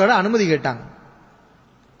 சஹாபாக்களோட அனுமதி கேட்டாங்க.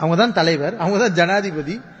 அவங்க தான் தலைவர், அவங்க தான்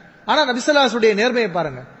ஜனாதிபதி. ஆனா நபி ஸல்லல்லாஹு அலைஹி வஸல்லம் நேர்மையை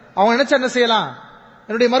பாருங்க. அவங்க நினைச்சா என்ன செய்யலாம்,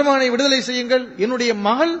 என்னுடைய மருமகனை விடுதலை செய்யுங்கள், என்னுடைய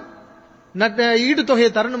மகள் ஈடு தொகையை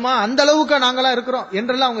தரணுமா, அந்த அளவுக்கு நாங்களா இருக்கிறோம்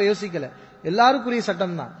என்றெல்லாம் அவங்க யோசிக்கல. எல்லாருக்குரிய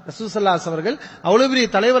சட்டம் தான். ரசூல் ஸல்லல்லாஹு அலைஹி வஸல்லம் அவர்கள் அவ்வளவு பெரிய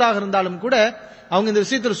தலைவராக இருந்தாலும் கூட அவங்க இந்த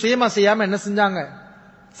விஷயத்தில் சுயமா செய்யாம என்ன செஞ்சாங்க,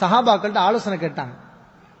 சஹாபாக்கள்கிட்ட ஆலோசனை கேட்டாங்க.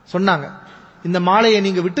 சொன்னாங்க, இந்த மாலையை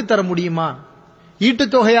நீங்க விட்டு தர முடியுமா, ஈட்டு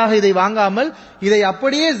தொகையாக இதை வாங்காமல் இதை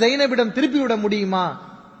அப்படியே ஜைனபிடம் திருப்பி விட முடியுமா,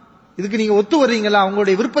 இதுக்கு நீங்க ஒத்து வர்றீங்களா,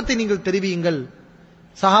 அவங்களுடைய விருப்பத்தை நீங்கள் தெரிவியுங்கள்.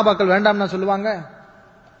 சஹாபாக்கள் வேண்டாம்னா சொல்லுவாங்க?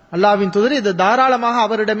 அல்லாஹ்வின் தூதரே, இதை தாராளமாக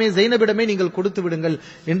அவரிடமே ஜைனபிடமே நீங்கள் கொடுத்து விடுங்கள்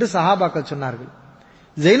என்று சஹாபாக்கள் சொன்னார்கள்.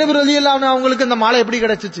 ஜைனப் ரலியல்லாஹு அன்ஹா அவங்களுக்கு அந்த மாலை எப்படி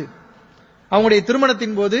கிடைச்சிச்சு? அவங்களுடைய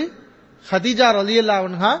திருமணத்தின் போது ஹதீஜா ரலியல்லாஹு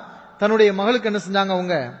அன்ஹா தன்னுடைய மகளுக்கு என்ன செஞ்சாங்க,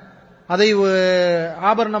 அவங்க அதை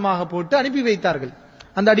ஆபரணமாக போட்டு அனுப்பி வைத்தார்கள்.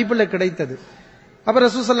 அந்த அடிப்படையில் கிடைத்தது. அப்ப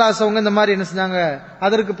ரசூல் ஸல்லல்லாஹு அலைஹி வஸல்லம் இந்த மாதிரி என்ன செஞ்சாங்க,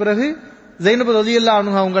 அதற்கு பிறகு ஜைனப் ரலியல்லாஹு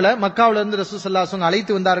அன்ஹா அவங்கள மக்காவில இருந்து ரசூல் ஸல்லல்லாஹு அலைஹி வஸல்லம்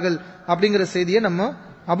அழைத்து வந்தார்கள் அப்படிங்கிற செய்தியை நம்ம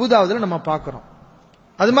அபூதாவுதுல நம்ம பார்க்கிறோம்.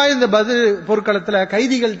 அது மாதிரி இந்த பத்ர் போர்க்களத்துல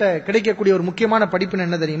கைதிகள்கிட்ட கிடைக்கக்கூடிய ஒரு முக்கியமான படிப்பு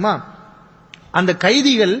என்ன தெரியுமா, அந்த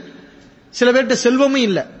கைதிகள் சில பேர்கிட்ட செல்வமும்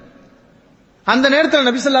இல்லை. அந்த நேரத்தில்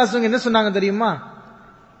நபி ஸல்லல்லாஹு அலைஹி வஸல்லம் என்ன சொன்னாங்க தெரியுமா,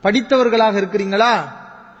 படித்தவர்களாக இருக்கிறீங்களா,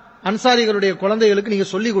 அன்சாரிகளுடைய குழந்தைகளுக்கு நீங்க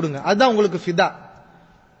சொல்லிக் கொடுங்க, அதுதான் உங்களுக்கு ஃபிதா.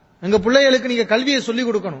 எங்க பிள்ளைகளுக்கு நீங்க கல்வியை சொல்லிக்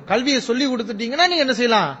கொடுக்கணும், கல்வியை சொல்லிக் கொடுத்துட்டீங்கன்னா நீங்க என்ன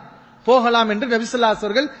செய்யலாம், போகலாம் என்று நபி ஸல்லல்லாஹு அலைஹி வஸல்லம்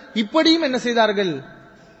அவர்கள் இப்படியும் என்ன செய்தார்கள்,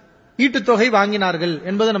 ஈட்டுத் தொகை வாங்கினார்கள்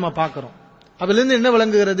என்பதை நம்ம பார்க்கிறோம். அதிலிருந்து என்ன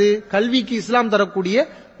விளங்குகிறது, கல்விக்கு இஸ்லாம் தரக்கூடிய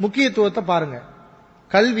முக்கியத்துவத்தை பாருங்க.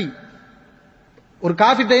 கல்வி ஒரு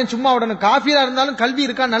காஃபிட்டையும் சும்மா உடனே, காஃபியா இருந்தாலும் கல்வி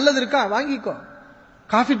இருக்கா, நல்லது இருக்கா, வாங்கிக்கோ.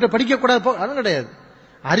 காஃபிட்ட படிக்க கூடாது அது கிடையாது.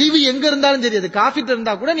 அறிவு எங்க இருந்தாலும் சரி, அது காஃபிட்ட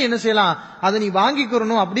இருந்தா கூட நீ என்ன செய்யலாம், அதை நீ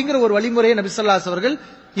வாங்கிக்கிறணும் அப்படிங்கிற ஒரு வழிமுறையை நபி ஸல்லல்லாஹு அலைஹி வஸல்லம் அவர்கள்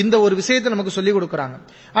இந்த ஒரு விஷயத்தை நமக்கு சொல்லிக் கொடுக்கறாங்க.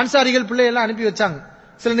 அன்சாரிகள் பிள்ளையெல்லாம் அனுப்பி வச்சாங்க.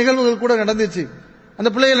 சில நிகழ்வுகள் கூட நடந்துச்சு.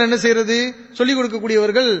 அந்த பிள்ளைகள் என்ன செய்யறது, சொல்லிக்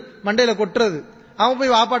கொடுக்கக்கூடியவர்கள் மண்டையில கொட்டுறது. அவங்க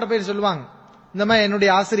போய் வாப்பாட்ட போய் சொல்லுவாங்க, இந்த மாதிரி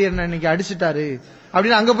என்னுடைய ஆசிரியர் இன்னைக்கு அடிச்சுட்டாரு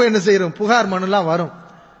அப்படின்னு. அங்க போய் என்ன செய்யறோம், புகார் மனுலாம் வரும்.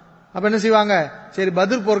 அப்ப என்ன செய்வாங்க, சரி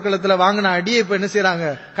பத்ர் போர்க்களத்துல வாங்கின அடியை இப்ப என்ன செய்யறாங்க,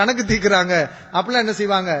 கணக்கு தீக்குறாங்க. அப்பெல்லாம் என்ன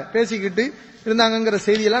செய்வாங்க, பேசிக்கிட்டு இருந்தாங்கிற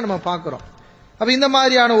செய்தியெல்லாம் நம்ம பார்க்கிறோம். அப்ப இந்த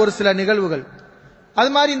மாதிரியான ஒரு சில நிகழ்வுகள். அது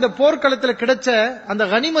மாதிரி இந்த போர்க்களத்துல கிடைச்ச அந்த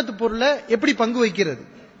கனிமத்து பொருளை எப்படி பங்கு வைக்கிறது,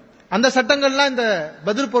 அந்த சட்டங்கள்லாம் இந்த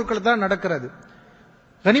பத்ர் போர்க்களத்துல நடக்கிறது.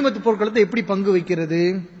 கனிமத்து போர்க்களத்தை எப்படி பங்கு வைக்கிறது,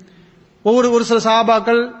 ஒரு சில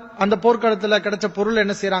சஹாபாக்கள் அந்த போர்க்களத்துல கிடைச்ச பொருள்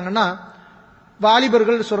என்ன செய்யறாங்கன்னா,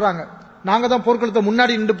 வாலிபர்கள் சொல்றாங்க, நாங்க தான் போர்க்களத்தை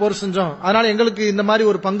முன்னாடி நின்று போர் செஞ்சோம், அதனால எங்களுக்கு இந்த மாதிரி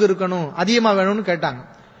ஒரு பங்கு இருக்கணும், அதிகமா வேணும்னு கேட்டாங்க.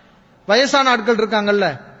 வயசான ஆட்கள் இருக்காங்கல்ல,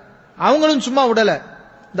 அவங்களும் சும்மா விடல,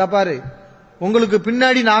 இந்த பாரு உங்களுக்கு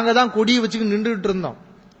பின்னாடி நாங்க தான் கொடியை வச்சுக்கிட்டு நின்றுட்டு இருந்தோம்,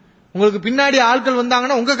 உங்களுக்கு பின்னாடி ஆட்கள்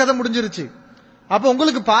வந்தாங்கன்னா உங்க கதை முடிஞ்சிருச்சு, அப்ப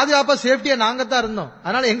உங்களுக்கு பாதுகாப்பா சேஃப்டியா நாங்க தான் இருந்தோம்,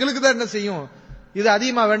 அதனால எங்களுக்கு தான் என்ன செய்யும், இது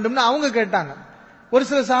அதிகமா வேண்டும்னு அவங்க கேட்டாங்க. ஒரு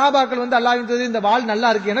சில சஹாபாக்கள் வந்து அல்லாஹ்வின் தூதரே, இந்த வாள் நல்லா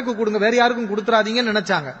இருக்கு, எனக்கு கொடுங்க, வேற யாருக்கும் கொடுத்துறாதீங்கன்னு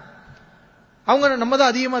நினைச்சாங்க. அவங்க நம்ம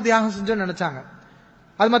தான் அதிகமா தியாகம் செஞ்சோம்னு நினைச்சாங்க.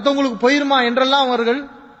 அது மற்றவங்களுக்கு போயிருமா என்றெல்லாம் அவர்கள்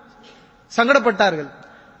சங்கடப்பட்டார்கள்.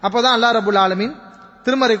 அப்பதான் அல்லாஹ் ரபுல் ஆலமீன்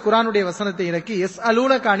திருமறை குர்ஆனுடைய வசனத்தை இறக்கி, எஸ்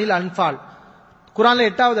அலூனக அனில் அன்ஃபால், குர்ஆன்ல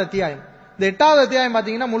 8வது அத்தியாயம். இந்த 8வது அத்தியாயம்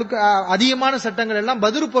பாத்தீங்கன்னா முழுக்க அதிகமான சட்டங்கள் எல்லாம்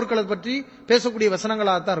பத்ர் போர்க்களத்தை பற்றி பேசக்கூடிய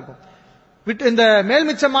வசனங்களாக தான் இருக்கும். இந்த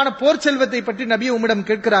மேல்மிச்சமான போர் செல்வத்தை பற்றி நபி உம்மிடம்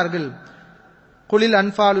கேட்கிறார்கள். குலில்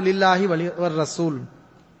அன்ஃபாலு லில்லாஹி வல் ரசூல்,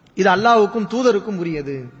 இது அல்லாஹ்வுக்கும் தூதருக்கும்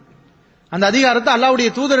உரியது. அந்த அதிகாரத்தை அல்லாஹ்வுடைய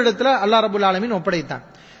தூதரிடத்துல அல்லாஹ் ரபுல் ஆலமீன் ஒப்படைத்தான்.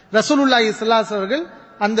 ரசூலுல்லாஹி ஸல்லல்லாஹு அலைஹி வஸல்லம்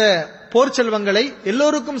அந்த போர் செல்வங்களை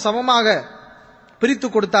எல்லோருக்கும் சமமாக பிரித்து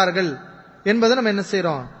கொடுத்தார்கள் என்பதை நம்ம என்ன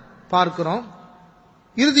செய்யறோம், பார்க்கிறோம்.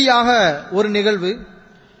 இறுதியாக ஒரு நிகழ்வு,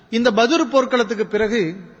 இந்த பத்ர் போர்க்களத்துக்கு பிறகு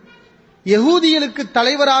யகூதிகளுக்கு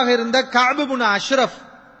தலைவராக இருந்த கஅப்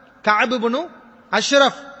இப்னு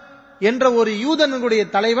அஷ்ரஃப் என்ற ஒரு யூதனுடைய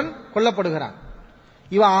தலைவன் கொல்லப்படுகிறான்.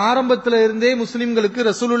 இவன் ஆரம்பத்தில் இருந்தே முஸ்லிம்களுக்கு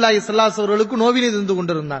ரசூலுல்லாஹி ஸல்லல்லாஹு அலைஹி வஸல்லம் அவர்களுக்கு நோவினை இருந்து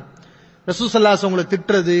கொண்டிருந்தான். ரசூல் ஸல்லல்லாஹு அலைஹி வஸல்லம்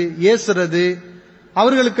திட்டுறது, ஏசுறது,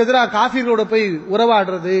 அவர்களுக்கு எதிராக காஃபிர்களோட போய்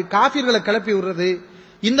உறவாடுறது, காஃபிர்களை கிளப்பி விடுறது,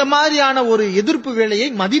 இந்த மாதிரியான ஒரு எதிர்ப்பு வேலையை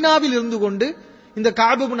மதீனாவில் இருந்து கொண்டு இந்த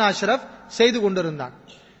கஅப் இப்னு அஷ்ரஃப் செய்து கொண்டிருந்தான்.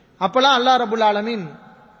 அப்பெல்லாம் அல்லாஹ் ரப்பல் ஆலமீன்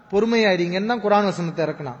பொறுமையாயிருங்கன்னு தான் குர்ஆன் வசனத்தை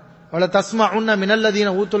இறக்குனான். வல தஸ்மஉன்ன மினல்லதீன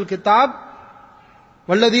ஊத்துல் கிதாப்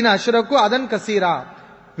வல்லதீன அஷ்ரகு அதன் கசீரா.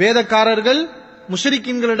 வேதக்காரர்கள்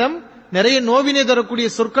முஷ்ரிக்கீன்களிடம் நிறைய நோவினை தரக்கூடிய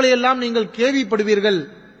சொற்களை எல்லாம் நீங்கள் கேள்விப்படுவீர்கள்,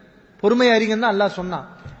 பொறுமையாயிருங்கன்னு தான் அல்லாஹ் சொன்னான்.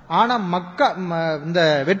 ஆனா இந்த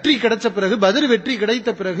வெற்றி கிடைச்ச பிறகு, பத்ர் வெற்றி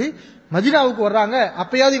கிடைத்த பிறகு மதீனாவுக்கு வர்றாங்க.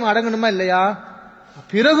 அப்பயாவது இவன் அடங்கணுமா இல்லையா?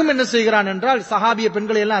 பிறகும் என்ன செய்கிறான் என்றால், சஹாபிய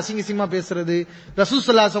பெண்களை எல்லாம் அசிங்கமா பேசுறது, ரசூல்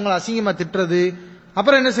ஸல்லல்லாஹு அலைஹி வஸல்லம் அசிங்கமா திட்டுறது.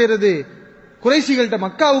 அப்புறம் என்ன செய்யறது, குறைஷிகள்கிட்ட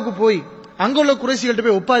மக்காவுக்கு போய் அங்குள்ள குறைஷிகள்கிட்ட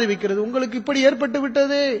போய் ஒப்பாரி வைக்கிறது. உங்களுக்கு இப்படி ஏற்பட்டு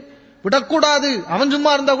விட்டது, விடக்கூடாது. அவன்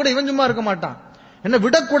சும்மா இருந்தா கூட இவன் சும்மா இருக்க மாட்டான், என்ன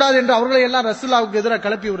விடக்கூடாது என்று அவர்களை எல்லாம் ரசூலுல்லாஹ்வுக்கு எதிராக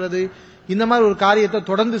கிளப்பி விடுறது. இந்த மாதிரி ஒரு காரியத்தை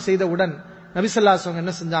தொடர்ந்து செய்தவுடன் நபி ஸல்லல்லாஹு அலைஹி வஸல்லம்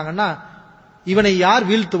என்ன செஞ்சாங்கன்னா, இவனை யார்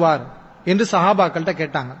வீழ்த்துவார் என்று சஹாபாக்கள்கிட்ட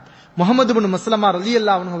கேட்டாங்க. முஹம்மது பின் மஸ்லமா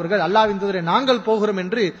ரலியல்லாஹு அன்ஹு அவர்கள், அல்லாஹ்வின் தூதரே நாங்கள் போகிறோம்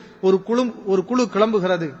என்று ஒரு குழு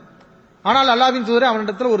கிளம்புகிறது. ஆனால் அல்லாஹ்வின் தூதரே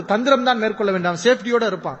அவனிடத்துல ஒரு தந்திரம் தான் மேற்கொள்ள வேண்டும், சேஃப்டியோட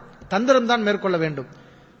இருப்பான், தந்திரம் தான் மேற்கொள்ள வேண்டும்.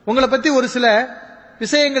 உங்களை பத்தி ஒரு சில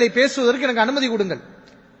விஷயங்களை பேசுவதற்கு எனக்கு அனுமதி கொடுங்கள்.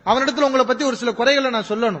 அவனிடத்துல உங்களை பத்தி ஒரு சில குறைகளை நான்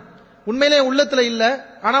சொல்லணும், உண்மையிலே உள்ளத்துல இல்ல,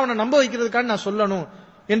 ஆனா அவனை நம்ப வைக்கிறதுக்காக நான் சொல்லணும்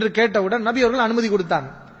என்று கேட்டவுடன் நபி அவர்கள் அனுமதி கொடுத்தாங்க.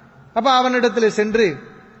 அப்ப அவனிடத்துல சென்று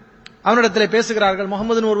அவனிடத்துல பேசுகிறார்கள்.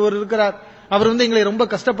 முகமதுன்னு ஒருவர் இருக்கிறார், அவர் எங்களை ரொம்ப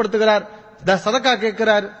கஷ்டப்படுத்துகிறார், சதக்கா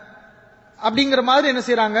கேட்கிறார் அப்படிங்கிற மாதிரி என்ன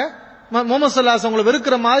செய்யறாங்க, முஹம்மது ஸல்லல்லாஹு அலைஹி வஸல்லம்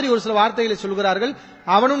வெறுக்கிற மாதிரி ஒரு சில வார்த்தைகளை சொல்கிறார்கள்.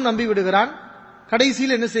 அவனும் நம்பி விடுகிறான்.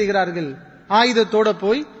 கடைசியில் என்ன செய்கிறார்கள், ஆயுதத்தோட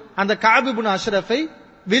போய் அந்த கஅப் இப்னு அஷ்ரஃபை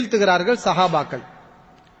வீழ்த்துகிறார்கள் சஹாபாக்கள்.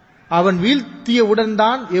 அவன் வீழ்த்தியவுடன்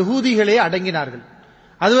தான் யகூதிகளே அடங்கினார்கள்.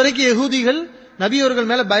 அதுவரைக்கும் யகூதிகள் நபி அவர்கள்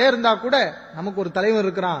மேல பயம் இருந்தா கூட, நமக்கு ஒரு தலைவர்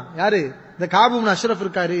இருக்கிறான், யாரு, இந்த கஅப் இப்னு அஷ்ரஃப்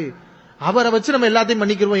இருக்காரு, அவரை வச்சு நம்ம எல்லாத்தையும்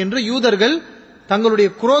மன்னிக்கிறோம் என்று யூதர்கள் தங்களுடைய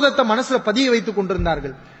குரோதத்தை மனசுல பதிய வைத்துக்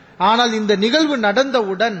கொண்டிருந்தார்கள். ஆனால் இந்த நிகழ்வு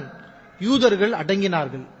நடந்தவுடன் யூதர்கள்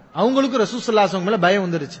அடங்கினார்கள். அவங்களுக்கு ரசூல் ஸல்லல்லாஹு அலைஹி வஸல்லம் மேல பயம்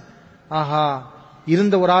வந்துருச்சு. ஆஹா,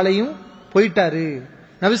 இருந்த ஒரு ஆளையும் போயிட்டாரு.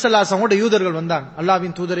 நபி ஸல்லல்லாஹு அலைஹி வஸல்லம் யூதர்கள் வந்தாங்க,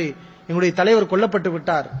 அல்லாஹ்வின் தூதரே எங்களுடைய தலைவர் கொல்லப்பட்டு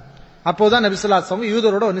விட்டார். அப்போதான் நபி ஸல்லல்லாஹு அலைஹி வஸல்லம்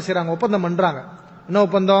யூதரோட என்ன செய்றாங்க, ஒப்பந்தம் பண்றாங்க. என்ன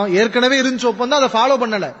ஒப்பந்தம், ஏற்கனவே இருந்துச்சு ஒப்பந்தம், அதை ஃபாலோ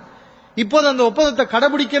பண்ணல. இப்போது அந்த ஒப்பந்தத்தை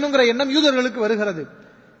கடைபிடிக்கணுங்கிற எண்ணம் யூதர்களுக்கு வருகிறது.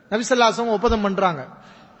 நபி ஸல்லல்லாஹு அலைஹி வஸல்லம் ஒப்பந்தம் பண்றாங்க,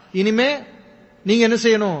 இனிமே நீங்க என்ன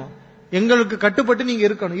செய்யணும், எங்களுக்கு கட்டுப்பட்டு நீங்க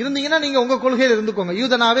இருக்கணும், இருந்தீங்கன்னா நீங்க உங்க கொள்கையில் இருந்துக்கோங்க,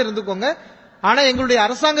 யூதனாவே இருந்துக்கோங்க, ஆனா எங்களுடைய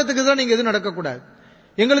அரசாங்கத்துக்கு எதிராக நீங்க எதுவும் நடக்கக்கூடாது,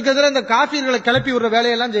 எங்களுக்கு எதிராக இந்த காஃபிர்களை கிளப்பி விடுற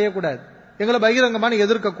வேலையெல்லாம் செய்யக்கூடாது, எங்களை பகிரங்கமா நீங்க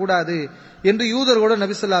எதிர்க்க கூடாது என்று யூதர்களோட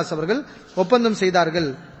நபி ஸல்லல்லாஹு அலைஹி வஸல்லம் அவர்கள் ஒப்பந்தம் செய்தார்கள்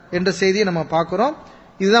என்ற செய்தியை நம்ம பார்க்கிறோம்.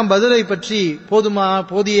 இதுதான் பத்ரை பற்றி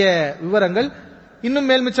போதிய விவரங்கள். இன்னும்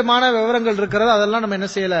மேல்மிச்சமான விவரங்கள் இருக்கிறது, அதெல்லாம் நம்ம என்ன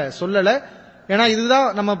செய்யல, சொல்லல. ஏன்னா இதுதான்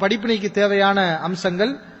நம்ம படிப்பினைக்கு தேவையான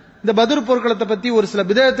அம்சங்கள். இந்த பத்ர் போர்க்களத்தை பத்தி ஒரு சில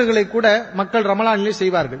பிதஅத்துகளை கூட மக்கள் ரமலானிலே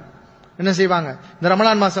செய்வார்கள். என்ன செய்வாங்க, இந்த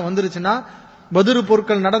ரமலான் மாசம் வந்துருச்சுன்னா பத்ர்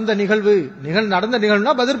போர்கள் நடந்த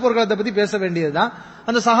நிகழ்வுனா பத்ர் போர்க்களத்தை பத்தி பேச வேண்டியதுதான்,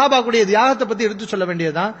 அந்த சஹாபாக்குடைய தியாகத்தை பத்தி எடுத்து சொல்ல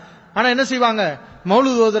வேண்டியதுதான். ஆனா என்ன செய்வாங்க,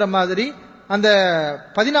 மௌலூத் ஓதுற மாதிரி அந்த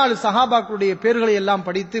 14 சஹாபாக்களுடைய பேர்களை எல்லாம்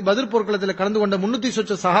படித்து, பத்ர் போர்க்களத்தில் கலந்து கொண்ட 300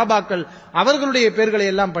 சொச்ச சஹாபாக்கள் அவர்களுடைய பேர்களை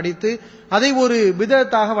எல்லாம் படித்து அதை ஒரு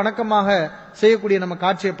பிதஅத்தாக வணக்கமாக செய்யக்கூடிய நம்ம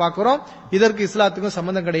காட்சியை பார்க்கிறோம். இதற்கு இஸ்லாத்துக்கும்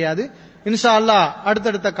சம்பந்தம் கிடையாது. இன்ஷா அல்லாஹ்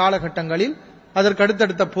அடுத்தடுத்த காலகட்டங்களில் அதற்கு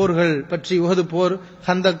அடுத்தடுத்த போர்கள் பற்றி, உஹது போர்,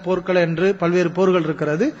 ஹந்தக் போர்கள் என்று பல்வேறு போர்கள்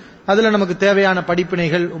இருக்கிறது, அதுல நமக்கு தேவையான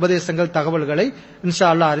படிப்பினைகள், உபதேசங்கள், தகவல்களை இன்ஷா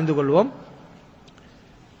அல்லாஹ் அறிந்து கொள்வோம்.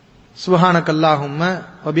 சுப்ஹானக்கல்லாஹும்ம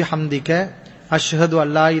வபிஹம்திக அஷ்ஹது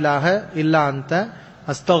அல்லா இலாஹ இல்லா அன்த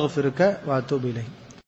அஸ்தக்ஃபிருக வ அத்தூபு இலைக்.